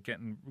and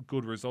getting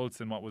good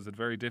results in what was a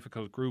very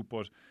difficult group.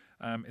 But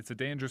it's a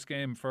dangerous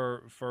game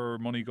for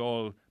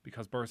Moneygall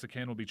because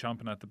Bursakane will be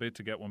chomping at the bit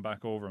to get one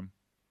back over him.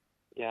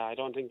 Yeah, I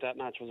don't think that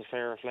match was a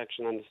fair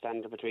reflection on the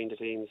standard between the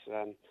teams.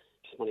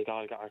 Just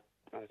Moneygall got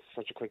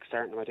such a quick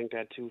start, and I think they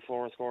had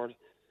 2-4 scored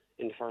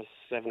in the first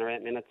 7 or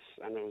 8 minutes,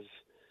 and it was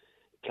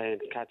playing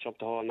catch up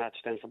the whole match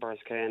then for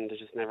Bursakane. They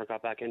just never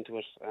got back into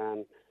it.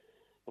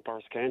 But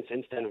Bursakane,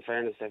 since then, in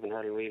fairness, they've been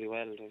hurling really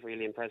well. They've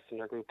really impressed in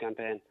their group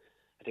campaign.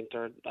 I think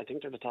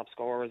they're the top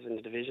scorers in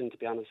the division, to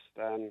be honest.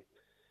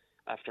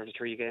 After the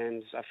 3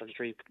 games, after the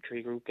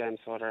three group games,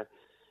 so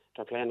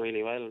they're playing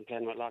really well and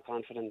playing with a lot of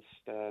confidence.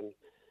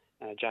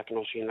 Jack and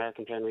Oisin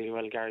Larkin playing really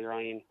well. Gary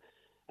Ryan,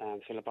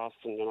 Philip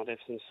Austin, they've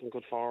some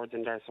good forwards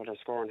in there, so they're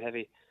scoring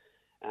heavy.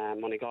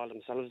 Moneygall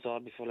themselves all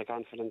be full of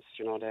confidence.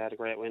 They had a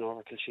great win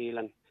over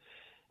Kilsheelan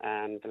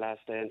the last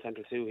day in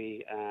Temple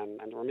Toohey, and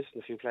they were missing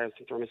a few players. I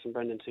think they were missing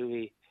Brendan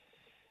Toohey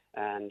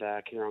and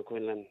Kieran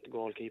Quinlan, the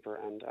goalkeeper,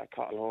 and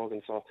Cottle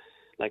Hogan. So,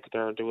 like,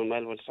 they're doing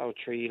well without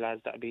 3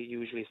 lads that be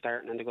usually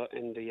starting in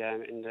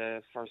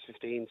the first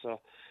 15. So,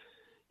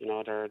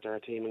 they're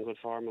a team in good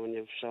form. And when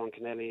you've Sean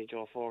Kennelly,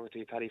 Joe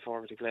Fogarty, Paddy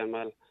Fogarty playing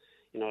well,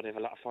 they have a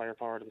lot of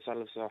firepower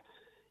themselves. So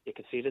you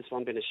could see this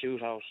one being a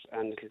shootout,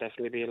 and it'll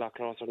definitely be a lot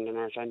closer than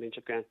our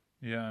championship game.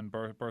 Yeah, and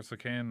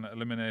Bursakane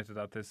eliminated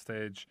at this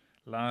stage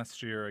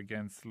last year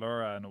against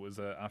Lura, and it was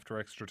after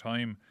extra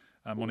time.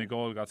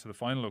 Moneygall got to the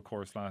final, of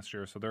course, last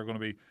year, so they're going to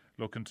be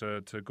looking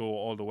to go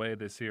all the way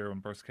this year,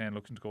 and Bursakane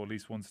looking to go at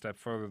least one step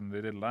further than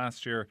they did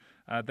last year.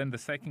 Then the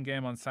second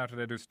game on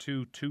Saturday, there's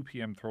 2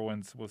 p.m.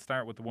 throw-ins. We'll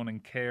start with the one in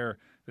Cahir.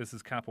 This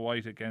is Kappa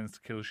White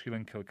against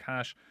Kilsheelan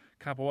Kilcash.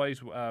 Kappa White,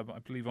 I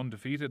believe,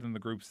 undefeated in the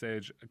group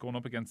stage, going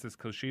up against this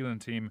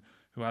Kilsheelan team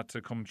who had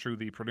to come through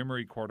the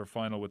preliminary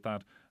quarter-final with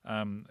that.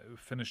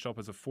 Finished up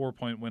as a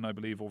 4-point win, I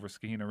believe, over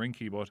Skehina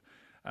Rinky, but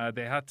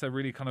they had to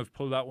really kind of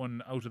pull that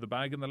one out of the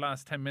bag in the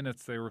last 10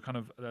 minutes. They were kind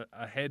of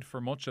ahead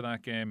for much of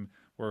that game,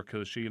 were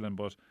Kilsheelan,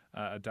 but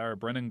a Dara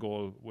Brennan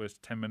goal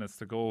with 10 minutes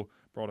to go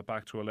brought it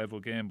back to a level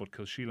game, but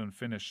Kilsheelan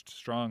finished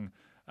strong,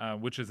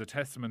 which is a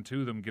testament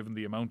to them given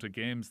the amount of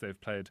games they've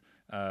played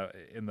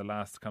in the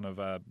last kind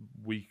of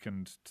week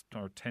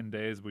or 10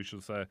 days, we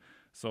should say.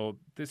 So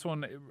this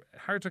one,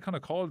 hard to kind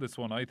of call this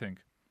one, I think.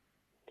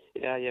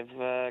 Yeah, you have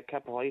a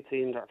Kappa White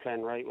team that are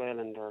playing right well,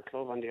 and their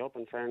club on the up,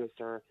 in fairness,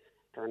 they're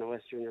in a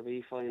West Junior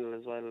B final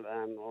as well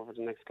over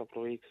the next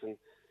couple of weeks, and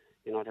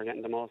they're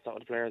getting the most out of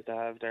the players they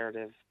have there.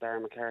 They've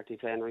Darren McCarthy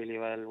playing really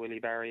well, Willie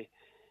Barry,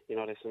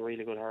 there's some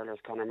really good hurlers.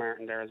 Conor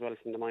Martin there as well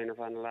from the minor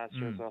final last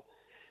year. So,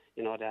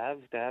 they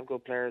have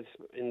good players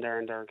in there,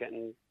 and they're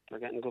getting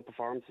good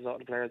performances out of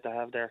the players they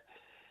have there.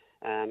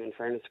 In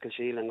fairness to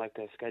Kilsheelan, like,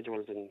 the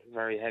schedule's been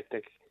very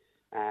hectic.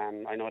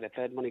 I know they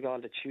played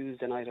Moneygall the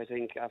Tuesday night, I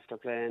think, after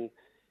playing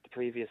the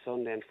previous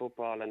Sunday in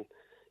football, and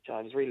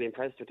I was really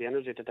impressed with the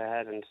energy that they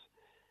had, and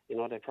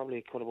they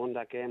probably could have won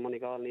that game.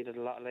 Moneygall needed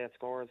a lot of late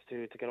scores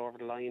to get over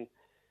the line,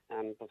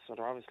 but so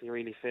they're obviously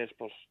really fit.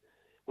 But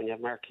when you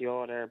have Mark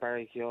Keogh there,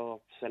 Barry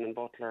Keogh, Senan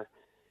Butler,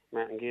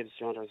 Martin Gibbs,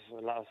 there's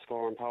a lot of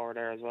scoring power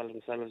there as well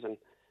themselves, and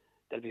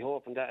they'll be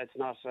hoping that it's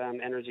not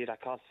energy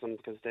that costs them,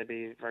 because they'd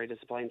be very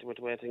disappointed with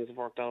the way things have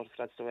worked out if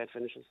that's the way it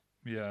finishes.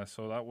 Yeah,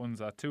 so that one's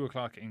at 2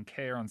 o'clock in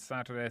Cahir on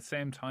Saturday.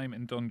 Same time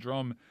in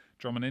Dundrum,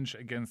 Drummond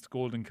against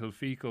Golden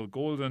Kilfeacle.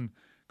 Golden,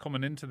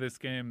 coming into this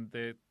game,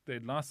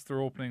 they'd lost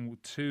their opening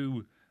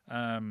 2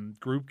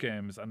 group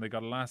games, and they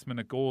got a last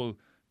minute goal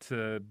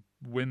to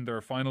win their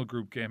final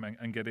group game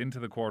and get into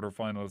the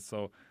quarterfinals.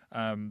 So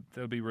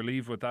they'll be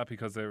relieved with that,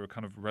 because they were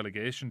kind of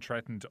relegation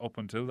threatened up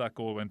until that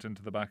goal went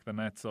into the back of the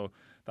net. So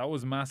that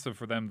was massive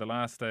for them the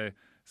last day.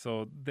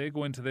 So they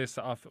go into this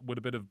off with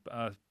a bit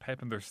of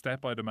pep in their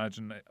step, I'd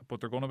imagine.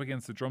 But they're going up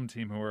against the Drum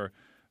team, who are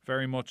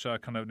very much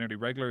kind of nearly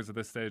regulars at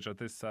this stage, at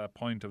this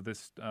point of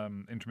this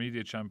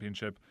intermediate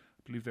championship.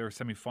 I believe they were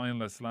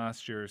semi-finalists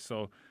last year.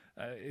 So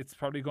it's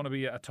probably going to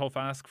be a tough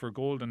ask for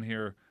Golden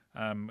here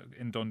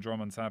in Dundrum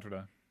on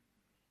Saturday.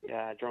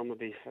 Yeah, Drum would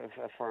be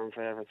a firm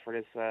favourite for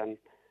this.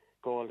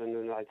 Golden,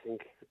 and I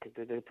think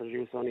they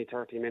produced only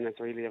 30 minutes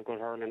really of good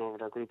hurling over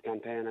their group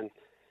campaign, and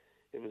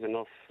it was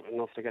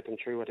enough to get them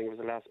through. I think it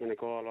was a last minute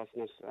goal,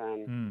 wasn't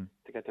it,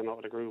 to get them out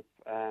of the group.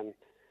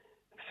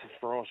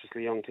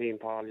 Ferociously young team,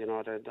 Paul. A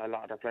lot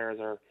of their players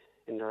are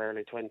in their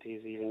early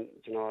 20s, even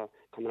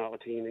coming out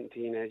of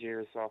teenage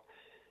years. So,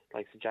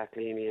 like Jack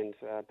Leamy and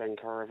Ben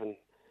Curvin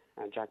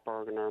and Jack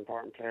Bergen are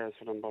important players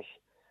for them, but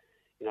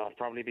it'll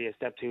probably be a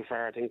step too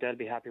far. I think they'll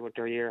be happy with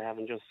their year,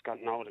 having just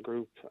gotten out of the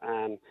group,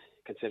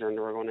 considering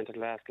they were going into the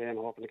last game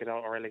hoping to get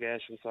out of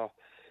relegation. So,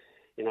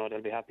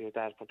 they'll be happy with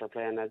that. But they're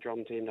playing a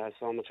Drum team that has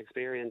so much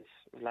experience,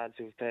 lads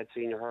who've played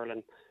senior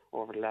hurling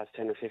over the last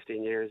 10 or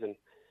 15 years, and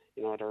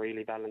they're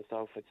really balanced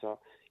outfit. So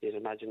you'd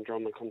imagine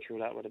Drum will come through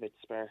that with a bit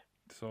to spare.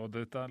 So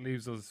that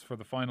leaves us for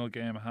the final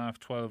game,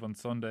 12:30 on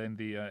Sunday in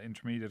the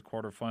intermediate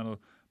quarter-final.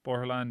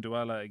 Borderland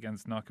Duella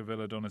against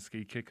Knockavilla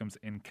Doneski Kickham's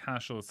in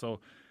Cashel. So,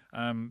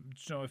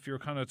 if you're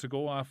kind of to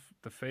go off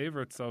the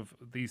favourites of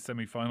these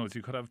semi-finals,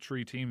 you could have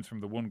 3 teams from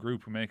the one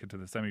group who make it to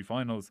the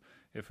semi-finals.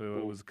 If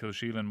it was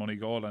Kilsheelan,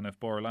 Moneygall, and if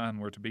Borderland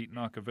were to beat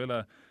Knockavilla.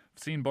 I've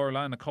seen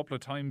Borderland a couple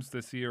of times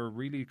this year,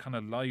 really kind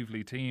of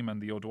lively team,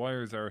 and the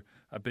O'Dwyers are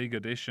a big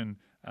addition.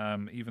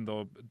 Even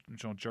though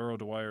Ger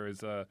O'Dwyer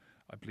is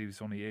I believe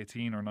he's only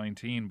 18 or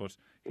 19, but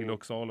he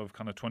looks all of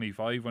kind of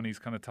 25 when he's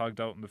kind of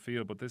tagged out in the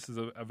field. But this is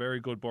a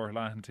very good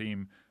Borderland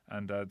team,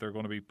 and they're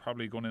going to be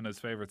probably going in as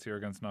favourites here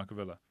against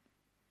Knockavilla.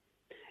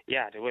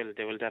 Yeah, they will.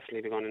 They will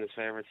definitely be going in as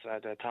favourites.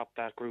 They top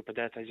that group of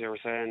death, as you were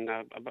saying,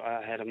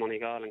 ahead of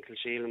Moneygall and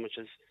Kilsheelan, which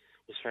was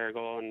fair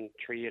going.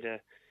 Three of the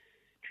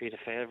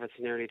favourites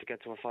nearly to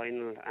get to a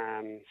final.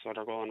 So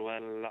they're going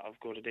well. A lot of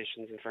good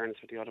additions, in fairness,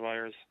 with the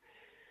O'Dwyers.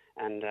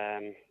 And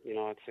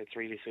it's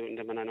really suiting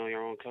them. And I know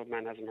your own club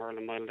man has them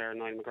hurling well there.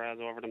 Niall McGrath's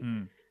over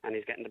them, and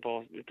he's getting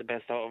the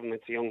best out of them.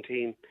 It's a young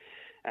team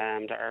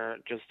that are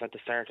just at the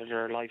start of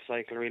their life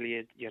cycle,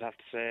 really, you'd have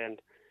to say. And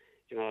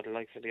the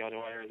likes of the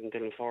O'Dwyers and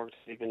Dylan Forbes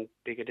have been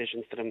big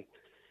additions to them,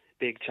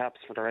 big chaps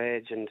for their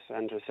age, and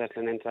they're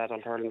settling into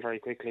adult hurling very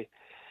quickly.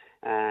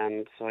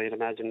 So you'd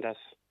imagine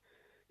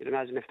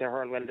if they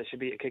hurl well, they should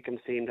beat a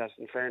Kickham's team that,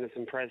 in fairness,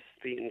 impressed,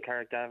 beating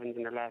Carrick Davins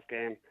in their last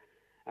game.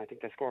 I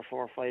think they scored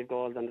 4 or 5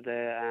 goals on the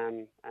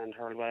day and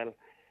hurled well.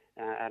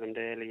 Adam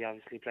Daly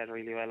obviously played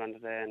really well on the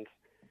day, and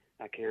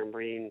Kieran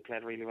Breen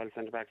played really well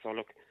centre back. So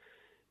look,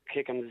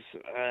 Kickham's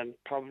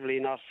probably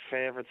not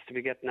favourites to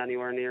be getting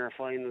anywhere near a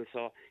final.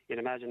 So you'd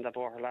imagine that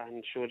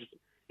Borderland should,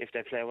 if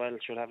they play well,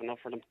 should have enough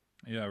for them.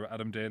 Yeah,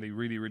 Adam Daly,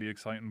 really, really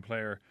exciting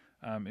player.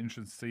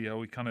 Interesting to see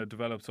how he kind of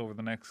develops over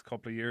the next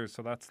couple of years.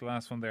 So that's the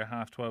last one there,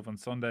 12:30 on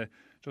Sunday.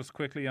 Just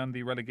quickly on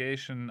the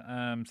relegation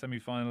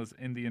semi-finals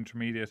in the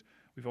intermediate,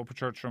 we've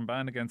Upperchurch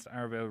Drumban against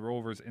Arvale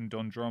Rovers in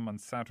Dundrum on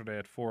Saturday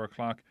at 4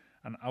 o'clock.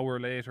 An hour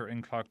later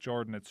in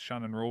Cloughjordan, it's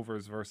Shannon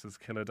Rovers versus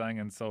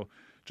Killadangan. So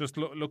just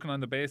looking on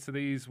the base of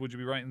these, would you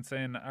be right in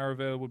saying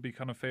Arvale would be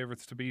kind of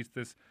favourites to beat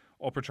this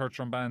Upperchurch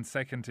Drumban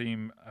second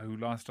team, who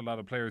lost a lot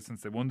of players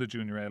since they won the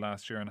Junior A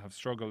last year and have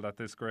struggled at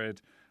this grade?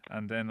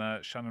 And then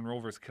Shannon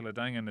Rovers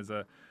Killadangan is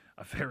a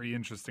very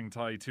interesting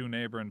tie. 2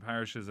 neighbouring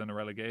parishes in a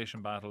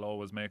relegation battle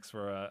always makes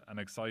for an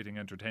exciting,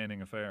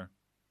 entertaining affair.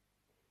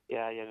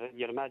 Yeah,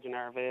 you'd imagine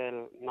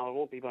Arvale, no, it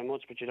won't be by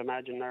much, but you'd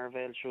imagine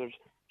Arvale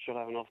should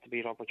have enough to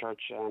beat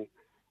Upperchurch.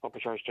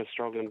 Upperchurch just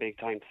struggling big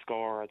time to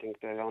score. I think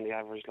they only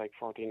averaged like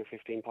 14 or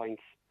 15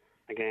 points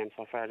a game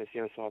so far this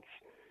year, so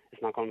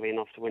it's not going to be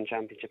enough to win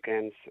championship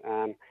games.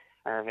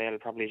 Arvale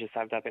probably just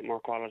have that bit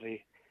more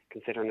quality,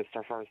 considering it's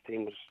their first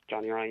team with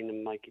Johnny Ryan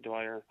and Mikey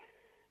Dwyer,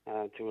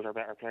 2 of their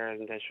better players,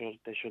 and they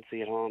should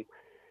see it home.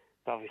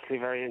 obviously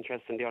very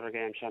interesting. The other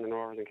game, Shannon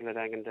Rovers and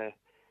Kildangan, the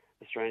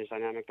strange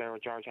dynamic there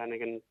with George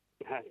Hannigan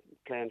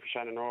playing for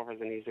Shannon Rovers,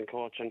 and he's been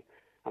coaching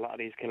a lot of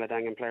these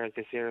Kildangan players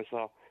this year.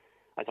 So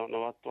I don't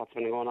know what's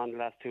been going on the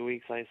last 2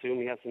 weeks. I assume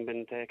he hasn't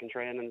been taking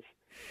trainings,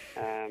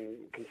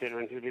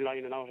 considering he'll be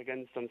lining out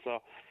against them. So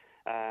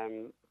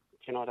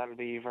that'll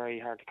be very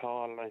hard to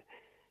call.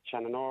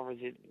 Shannon Rovers,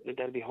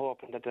 they'll be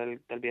hoping that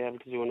they'll be able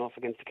to do enough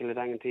against the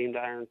Kildangan team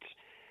that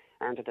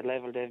aren't at the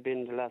level they've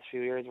been the last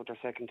few years with their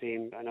second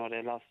team. I know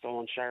they lost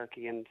Owen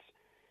Sharkey and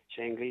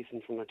Shane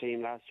Gleeson from their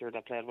team last year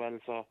that played well,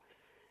 so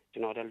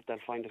they'll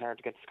find it hard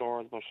to get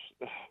scores. But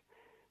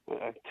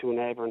two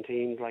neighbouring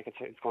teams,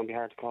 it's going to be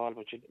hard to call.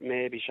 But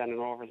maybe Shannon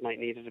Rovers might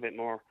need it a bit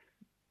more.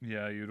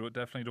 Yeah, you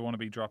definitely don't want to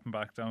be dropping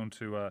back down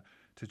to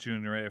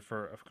Junior A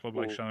for a club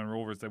like Shannon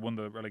Rovers. They won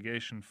the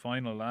relegation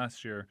final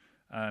last year,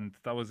 and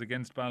that was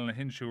against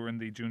Ballynahinch, who were in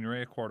the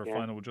Junior A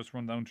quarter-final. We'll just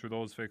run down through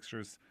those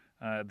fixtures.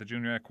 The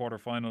Junior A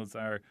quarter-finals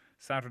are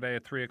Saturday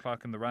at 3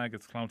 o'clock in the Rag.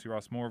 It's County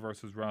Rossmore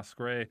versus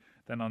Rossgrey.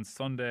 Then on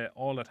Sunday,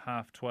 all at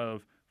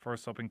 12:30.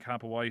 First up in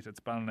Kappa White, it's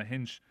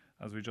Ballynahinch,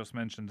 as we just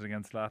mentioned,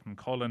 against Latin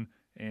Cullen.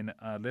 In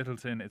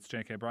Littleton, it's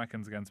JK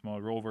Brackens against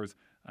Mull Rovers.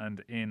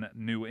 And in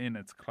New Inn,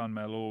 it's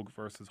Clonmel Ogue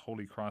versus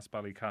Holy Cross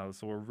Ballycal.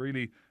 So we're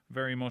really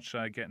very much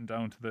getting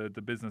down to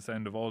the business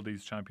end of all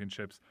these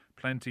championships.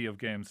 Plenty of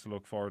games to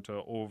look forward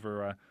to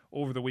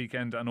over the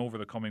weekend and over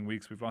the coming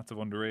weeks. We've lots of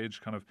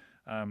underage kind of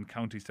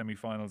county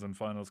semi-finals and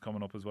finals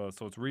coming up as well.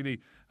 So it's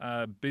really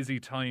a busy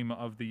time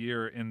of the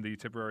year in the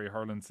Tipperary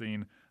hurling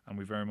scene, and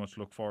we very much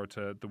look forward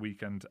to the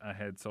weekend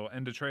ahead. So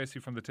Enda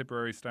Treacy from the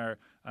Tipperary Star,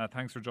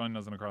 thanks for joining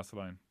us on Across the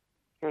Line.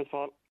 Cheers,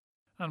 Paul.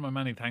 And my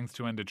many thanks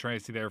to Enda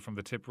Treacy there from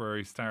the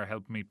Tipperary Star,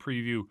 helping me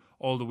preview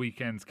all the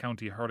weekend's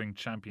County Hurling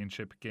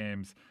Championship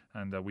games.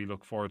 And we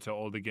look forward to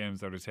all the games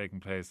that are taking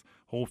place.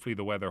 Hopefully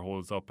the weather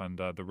holds up and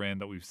the rain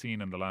that we've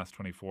seen in the last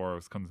 24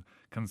 hours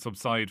can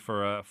subside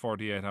for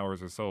 48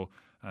 hours or so.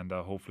 And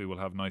hopefully we'll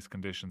have nice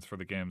conditions for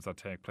the games that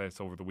take place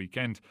over the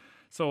weekend.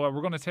 So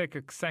we're going to take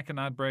a second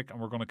ad break, and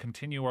we're going to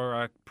continue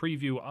our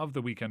preview of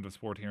the weekend of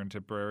sport here in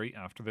Tipperary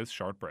after this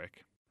short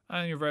break.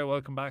 And you're very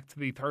welcome back to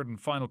the third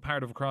and final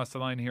part of Across the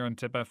Line here on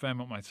Tip FM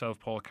with myself,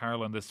 Paul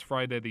Carroll, on this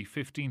Friday, the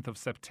 15th of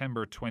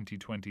September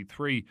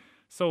 2023.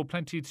 So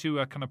plenty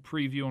to kind of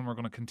preview, and we're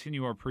going to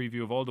continue our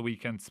preview of all the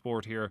weekend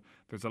sport here.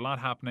 There's a lot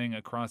happening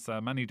across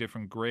many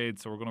different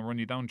grades, so we're going to run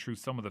you down through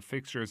some of the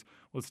fixtures.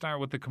 We'll start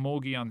with the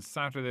Camogie on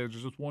Saturday.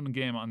 There's just one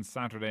game on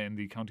Saturday in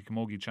the County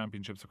Camogie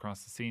Championships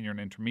across the senior and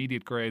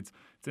intermediate grades.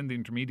 It's in the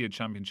Intermediate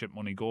Championship,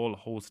 Moneygall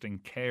hosting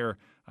Cahir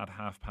at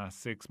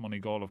 6:30.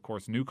 Moneygall, of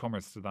course,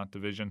 newcomers to that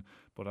division,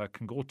 but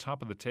can go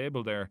top of the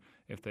table there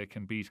if they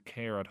can beat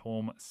Cahir at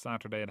home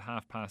Saturday at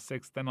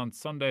 6:30. Then on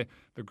Sunday,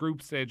 the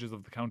group stages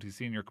of the County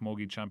Senior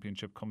Camogie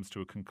Championship comes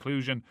to a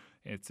conclusion.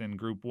 It's in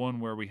Group 1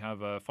 where we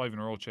have 5 in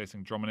a row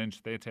chasing Drummond.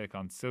 They take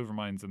on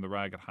Silvermines in the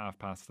Rag at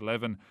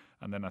 11:30.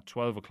 And then at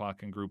 12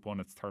 o'clock in Group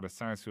 1, it's Thurles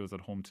Sarsfields at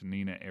home to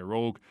Nina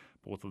Érogue.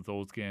 Both of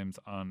those games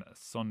on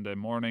Sunday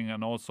morning.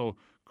 And also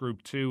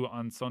Group 2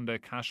 on Sunday,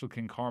 Cashel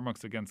King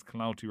Cormac's against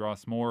Clounty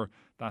Rossmore.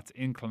 That's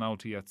in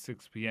Clounty at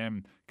 6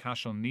 p.m.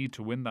 Cashel need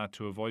to win that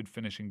to avoid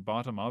finishing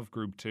bottom of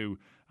Group 2,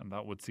 and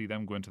that would see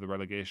them go into the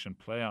relegation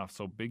playoff.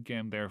 So big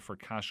game there for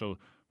Cashel,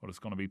 but it's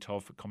going to be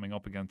tough coming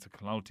up against a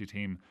Clounty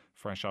team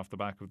fresh off the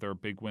back of their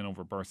big win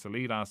over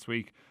Bursalee last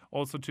week.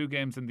 Also 2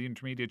 games in the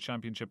Intermediate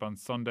Championship on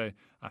Sunday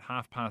at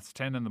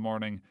 10:30 in the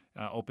morning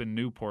up in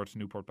Newport.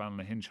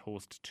 Ballynahinch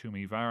host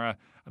Toomey Vara.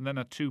 And then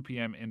at 2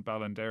 p.m. in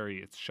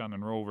Ballinderry, it's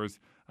Shannon Rovers.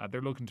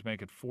 They're looking to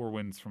make it 4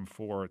 wins from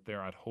 4.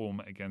 They're at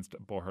home against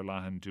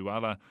Boherlahan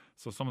Duala.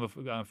 So some of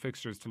the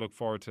fixtures to look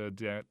forward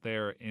to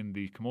there in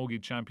the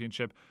Camogie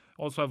Championship.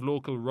 Also have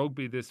local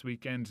rugby this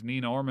weekend.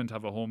 Nina Ormond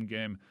have a home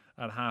game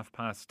at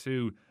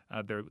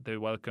 2:30. They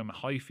welcome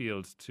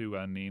Highfield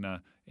to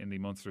Nina in the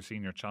Munster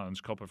Senior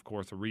Challenge Cup. Of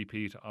course, a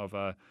repeat of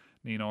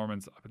Nina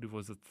Ormond's, I believe,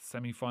 was it the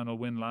semi-final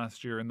win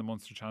last year in the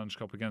Munster Challenge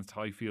Cup against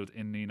Highfield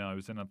in Nina. I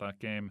was in at that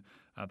game.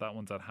 That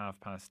one's at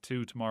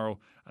 2:30 tomorrow.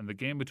 And the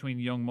game between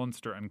Young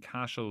Munster and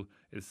Cashel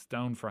is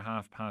down for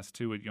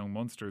 2:30 at Young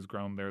Munster's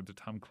ground there, the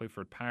Tom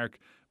Clifford Park.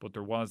 But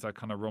there was that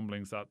kind of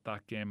rumblings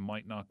that game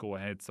might not go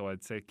ahead. So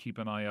I'd say keep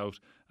an eye out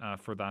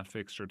for that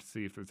fixture to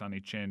see if there's any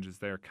changes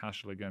there.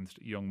 Cashel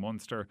against Young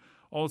Munster.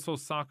 Also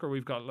soccer,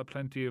 we've got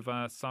plenty of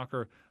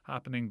soccer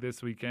happening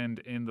this weekend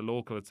in the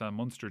local. It's a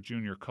Munster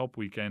Junior Cup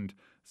weekend.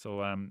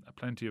 So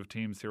plenty of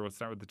teams here. We'll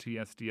start with the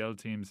TSDL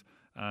teams.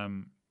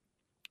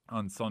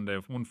 On Sunday,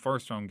 one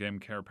first round game,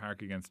 Kerr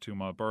Park against Two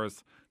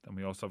Burris. Then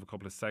we also have a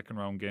couple of second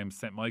round games,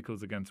 St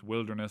Michael's against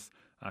Wilderness,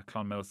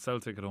 Clonmel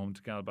Celtic at home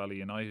to Galbally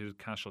United,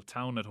 Cashel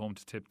Town at home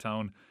to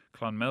Tiptown,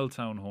 Clonmel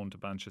Town home to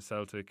Bancha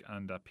Celtic,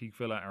 and Peak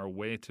Villa are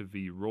away to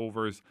V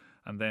Rovers.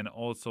 And then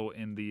also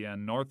in the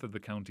north of the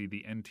county,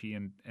 the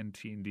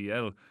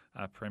NTNDL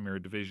Premier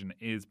Division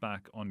is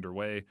back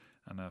underway.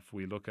 And if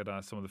we look at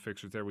some of the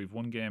fixtures there, we've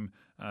one game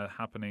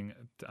happening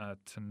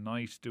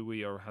tonight, do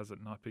we? Or has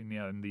it not been?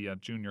 Yeah, in the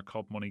Junior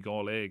Cup,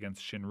 Moneygall A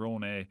against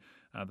Shinrone A.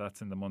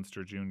 That's in the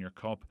Munster Junior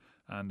Cup.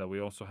 And we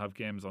also have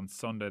games on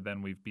Sunday.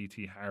 Then we've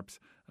BT Harps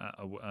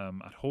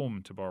at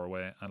home to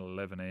Borroway at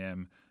 11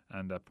 a.m.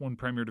 And one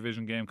Premier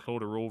Division game,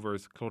 Clodagh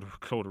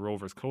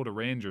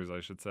Rangers, I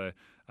should say,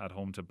 at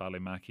home to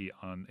Ballymackie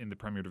in the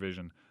Premier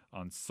Division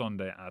on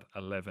Sunday at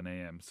 11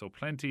 a.m. So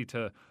plenty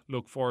to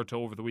look forward to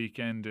over the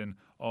weekend in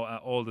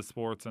all the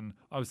sports. And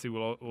obviously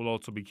we'll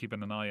also be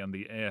keeping an eye on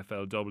the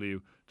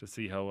AFLW to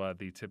see how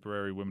the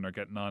Tipperary women are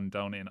getting on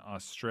down in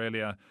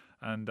Australia.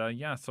 And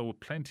so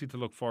plenty to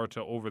look forward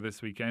to over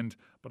this weekend.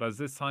 But as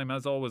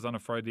always on a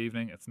Friday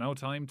evening, it's now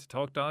time to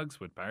talk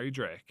dogs with Barry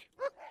Drake.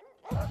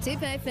 Tip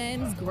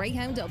FM's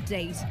Greyhound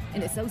Update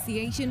in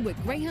association with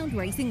Greyhound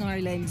Racing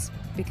Ireland,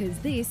 because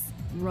this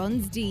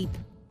runs deep.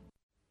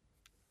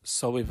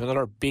 So we've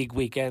another big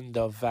weekend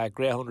of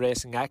greyhound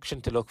racing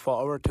action to look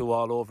forward to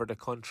all over the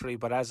country.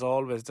 But as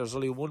always, there's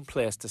only one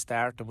place to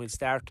start, and we'll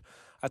start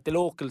at the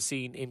local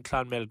scene in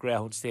Clonmel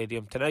Greyhound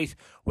Stadium tonight,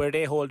 where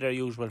they hold their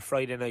usual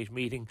Friday night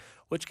meeting,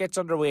 which gets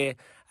underway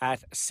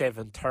at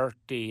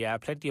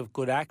 7:30. Plenty of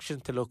good action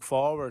to look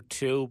forward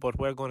to, but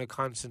we're going to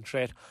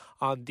concentrate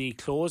on the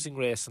closing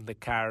race on the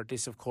card.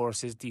 This, of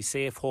course, is the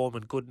Safe Home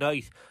and Good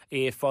Night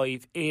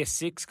A5,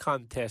 A6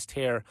 contest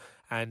here.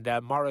 And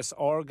Morris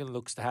Organ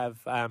looks to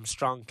have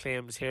strong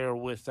claims here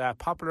with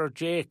Popular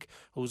Jake,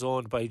 who's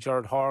owned by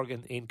Gerard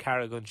Horgan in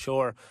Carrigan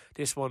Shore.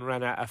 This one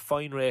ran a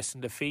fine race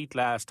in defeat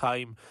last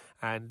time,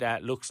 and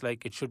looks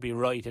like it should be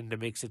right in the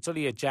mix. It's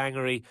only a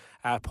January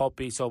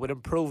puppy, so with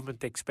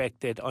improvement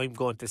expected, I'm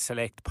going to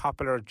select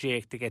Popular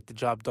Jake to get the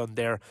job done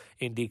there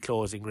in the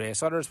closing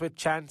race. Others with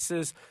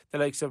chances, the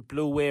likes of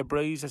Blue Way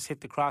Breeze has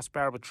hit the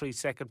crossbar with 3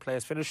 second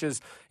place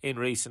finishes in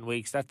recent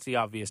weeks. That's the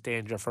obvious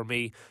danger for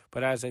me.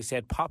 But as I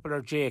said,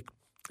 Popular Jake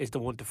is the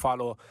one to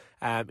follow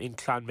in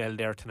Clonmel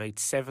there tonight.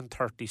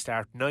 7:30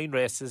 start, 9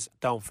 races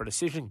down for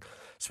decision.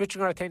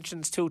 Switching our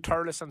attentions to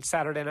Thurles on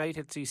Saturday night,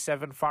 it's the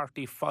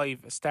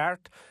 7:45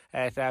 start.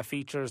 It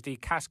features the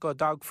Casco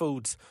Dog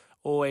Foods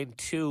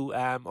ON2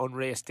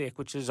 unrace stake,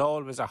 which is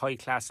always a high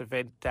class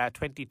event.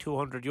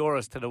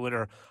 €2,200 to the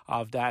winner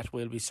of that.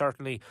 We'll be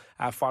certainly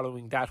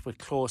following that with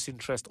close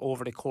interest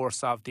over the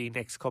course of the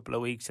next couple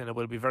of weeks, and it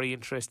will be very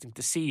interesting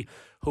to see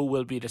who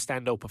will be the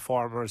standout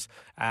performers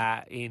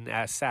in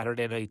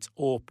Saturday night's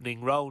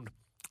opening round.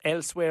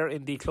 Elsewhere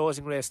in the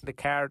closing race in the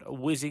card,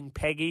 Whizzing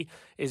Peggy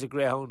is a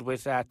greyhound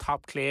with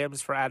top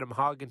claims for Adam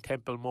Hogg in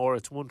Templemore.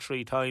 It's won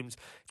 3 times.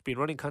 It's been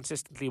running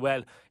consistently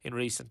well in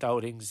recent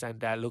outings,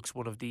 and looks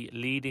one of the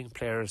leading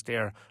players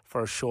there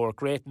for sure.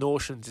 Great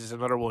Notions is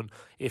another one,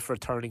 if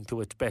returning to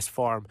its best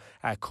form,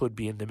 could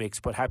be in the mix.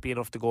 But happy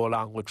enough to go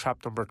along with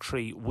trap number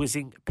 3,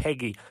 Whizzing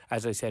Peggy,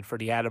 as I said, for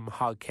the Adam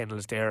Hogg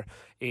kennels there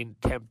in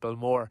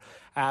Templemore.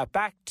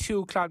 Back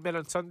to Clonmel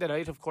on Sunday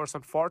night, of course,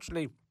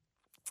 unfortunately,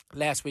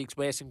 last week's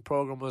racing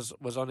programme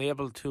was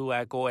unable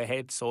to go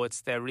ahead, so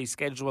it's the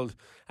rescheduled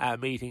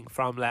meeting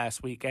from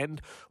last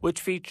weekend,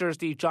 which features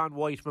the John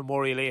White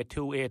Memorial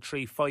A2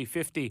 A3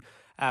 550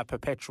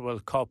 Perpetual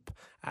Cup,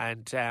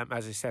 and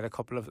as I said, a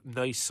couple of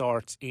nice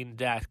sorts in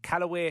that.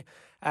 Callaway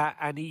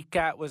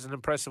Anika was an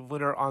impressive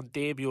winner on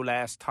debut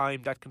last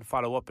time. That can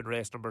follow up in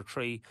race number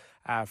 3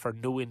 for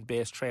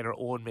Newin-based trainer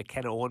Owen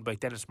McKenna, owned by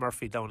Dennis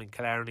Murphy down in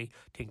Killarney.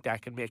 I think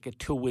that can make it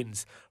 2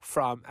 wins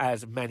from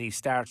as many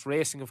starts.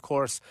 Racing, of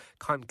course,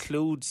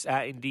 concludes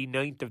in the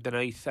 9th of the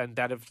night, and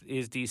that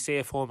is the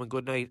Safe Home and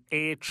Good Night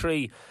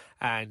A3,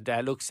 and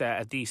looks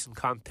a decent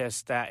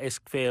contest.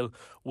 Eskvale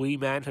Wee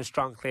Man has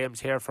strong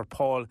claims here for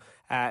Paul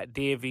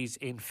Davies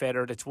in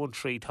Feathered. It's won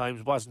 3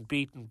 times, wasn't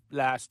beaten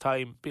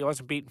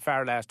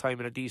far last time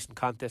in a decent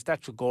contest.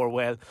 That should go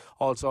well.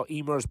 Also,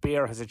 Emer's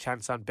Bear has a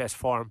chance on best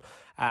form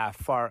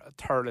for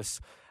Thurles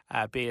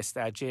based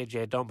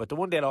JJ Dunn. But the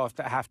one they'll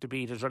have to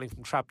beat is running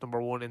from trap number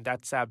 1, and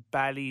that's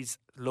Bally's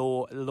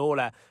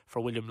Lola for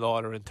William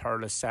Lawler in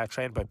Thurles,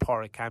 trained by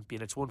Porrick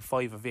Campion. It's won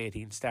 5 of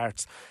 18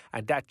 starts,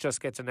 and that just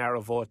gets a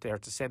narrow vote there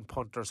to send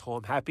punters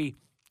home happy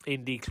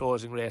in the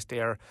closing race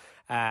there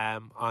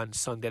on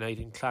Sunday night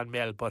in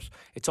Clonmel. But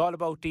it's all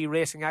about the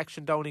racing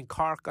action down in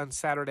Cork on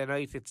Saturday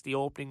night. It's the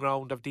opening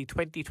round of the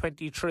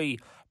 2023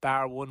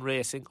 Bar 1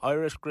 Racing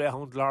Irish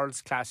Greyhound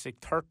Laurels Classic.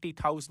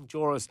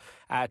 €30,000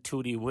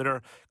 to the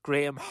winner.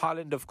 Graham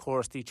Holland, of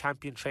course, the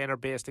champion trainer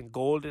based in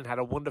Golden, had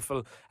a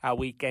wonderful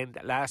weekend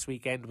last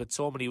weekend with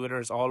so many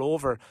winners all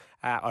over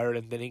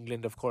Ireland and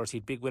England. Of course, he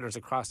had big winners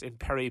across in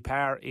Perry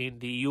Parr in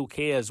the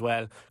UK as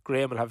well.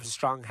 Graham will have a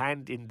strong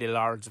hand in the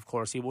Laurels, of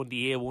course. He won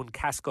the A1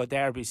 Casco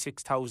Derby,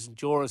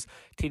 €6,000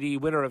 to the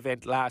winner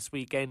event last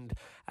weekend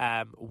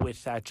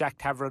with Jack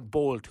Tavern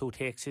Bolt, who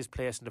takes his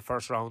place in the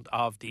first round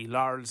of the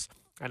Laurels.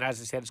 And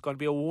as I said, it's going to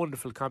be a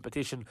wonderful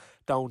competition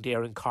down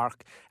there in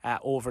Cork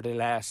over the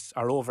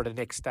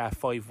next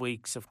 5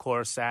 weeks. Of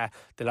course, the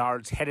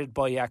Laurels headed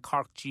by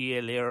Cork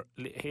GA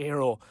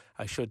Hero,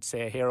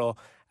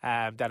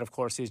 That, of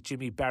course, is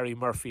Jimmy Barry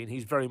Murphy, and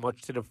he's very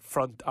much to the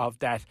front of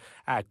that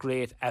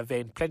great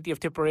event. Plenty of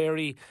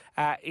Tipperary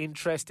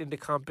interest in the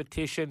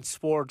competition.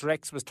 Sword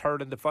Rex was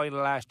third in the final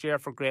last year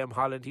for Graham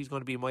Holland. He's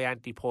going to be my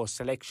anti-post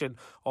selection.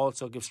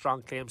 Also gives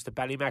strong claims to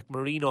Ballymac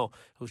Marino,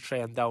 who's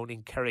trained down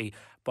in Kerry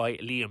by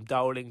Liam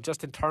Dowling.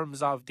 Just in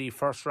terms of the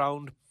first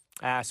round,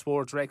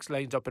 Swords Rex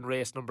lines up in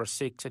race number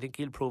 6. I think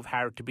he'll prove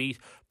hard to beat.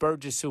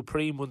 Burgess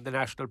Supreme won the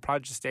National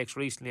Produce Stakes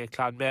recently at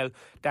Clonmel.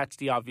 That's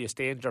the obvious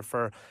danger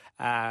for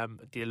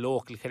the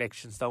local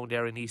connections down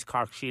there in East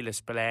Cork, Sheila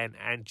Spillane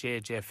and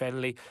JJ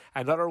Fennelly.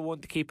 Another one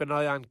to keep an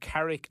eye on,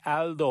 Carrick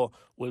Aldo,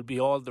 will be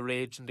all the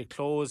rage in the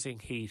closing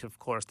heat. Of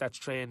course, that's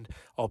trained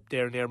up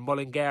there near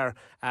Mullingar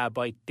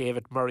by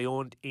David Murray,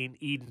 owned in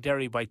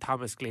Edenderry by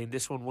Thomas Glean.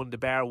 This one won the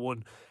Bear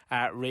One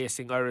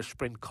Racing Irish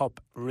Sprint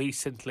Cup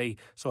recently,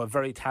 so a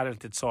very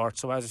talented sort.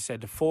 So as I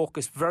said, the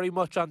focus very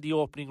much on the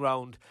opening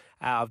round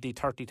of the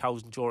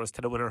 €30,000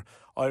 to the winner,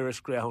 Irish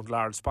Greyhound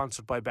Lord,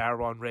 sponsored by Bear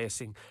One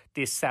Racing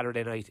this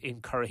Saturday night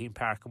in Curraheen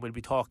Park, and we'll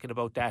be talking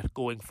about that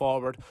going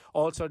forward.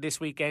 Also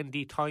this weekend,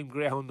 the Time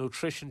Greyhound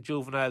Nutrition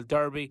Juvenile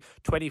Derby,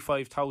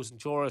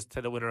 €25,000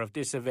 to the winner of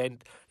this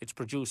event. It's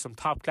produced some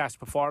top class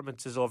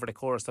performances over the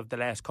course of the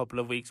last couple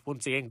of weeks.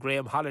 Once again,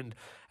 Graham Holland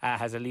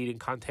has a leading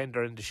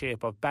contender in the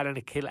shape of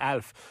Ballinakill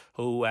Alf,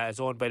 who is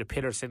owned by the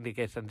Pillar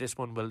Syndicate, and this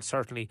one will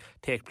certainly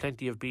take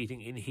plenty of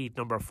beating in heat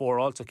number 4.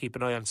 Also keep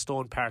an eye on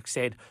Stone Park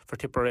Said for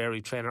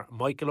Tipperary trainer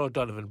Michael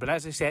O'Donovan. But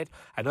as I said,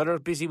 another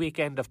busy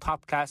weekend of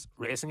top class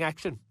racing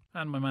action.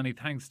 And my many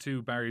thanks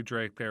to Barry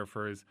Drake there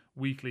for his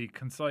weekly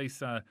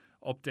concise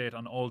update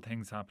on all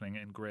things happening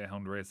in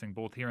greyhound racing,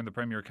 both here in the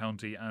Premier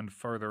County and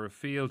further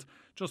afield.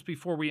 Just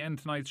before we end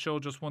tonight's show,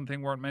 just one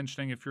thing worth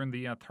mentioning: if you're in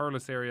the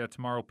Thurles area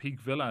tomorrow, Peak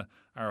Villa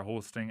are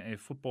hosting a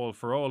Football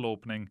for All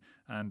opening,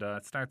 and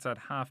it starts at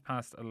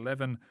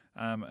 11:30,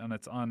 and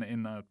it's on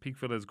in Peak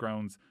Villa's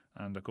grounds,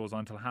 and it goes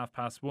on till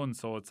 1:30.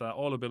 So it's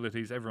all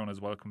abilities, everyone is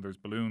welcome. There's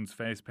balloons,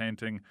 face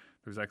painting,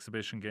 there's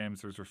exhibition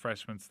games, there's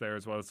refreshments there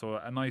as well. So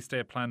a nice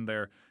day planned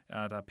there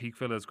at Peak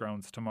Villa's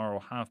grounds tomorrow,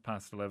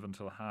 11:30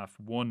 till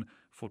 1:30,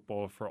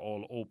 Football for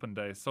All open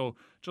day. So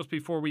just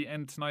before we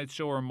end tonight's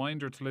show, a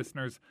reminder to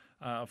listeners,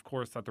 of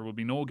course, that there will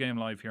be no game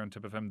live here on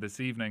Tip FM this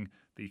evening.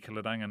 The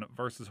Kildangan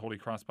versus Holy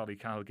Cross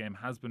Ballycahill game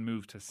has been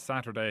moved to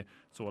Saturday,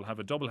 so we'll have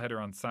a double header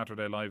on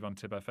Saturday live on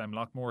Tip FM.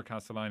 Lockmore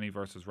Castellani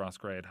versus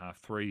Roscrea at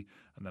 3:30,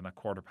 and then at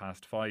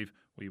 5:15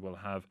 we will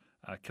have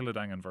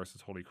Kildangan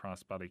versus Holy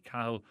Cross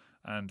Ballycahill,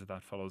 and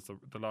that follows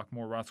the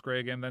Lockmore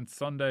Roscrea game. Then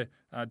Sunday,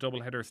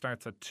 double header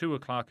starts at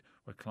 2:00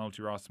 with Clouty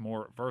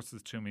Rossmore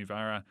versus Toomey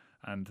Vara,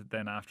 and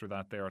then after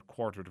that there at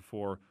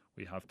 3:45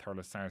 we have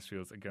Thurles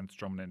Sarsfields against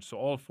Drumlinch. So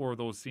all 4 of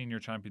those senior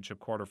championship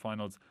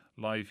quarterfinals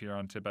live here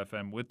on Tip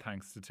FM, with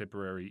thanks to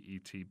Tipperary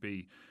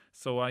ETB.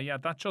 So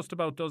that just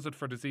about does it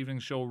for this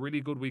evening's show. Really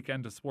good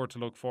weekend of sport to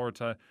look forward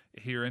to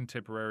here in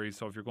Tipperary.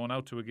 So if you're going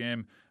out to a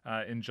game,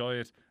 enjoy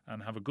it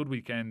and have a good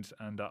weekend.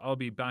 And I'll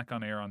be back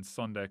on air on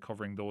Sunday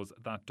covering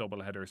that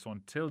double header. So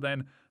until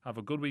then, have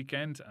a good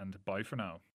weekend and bye for now.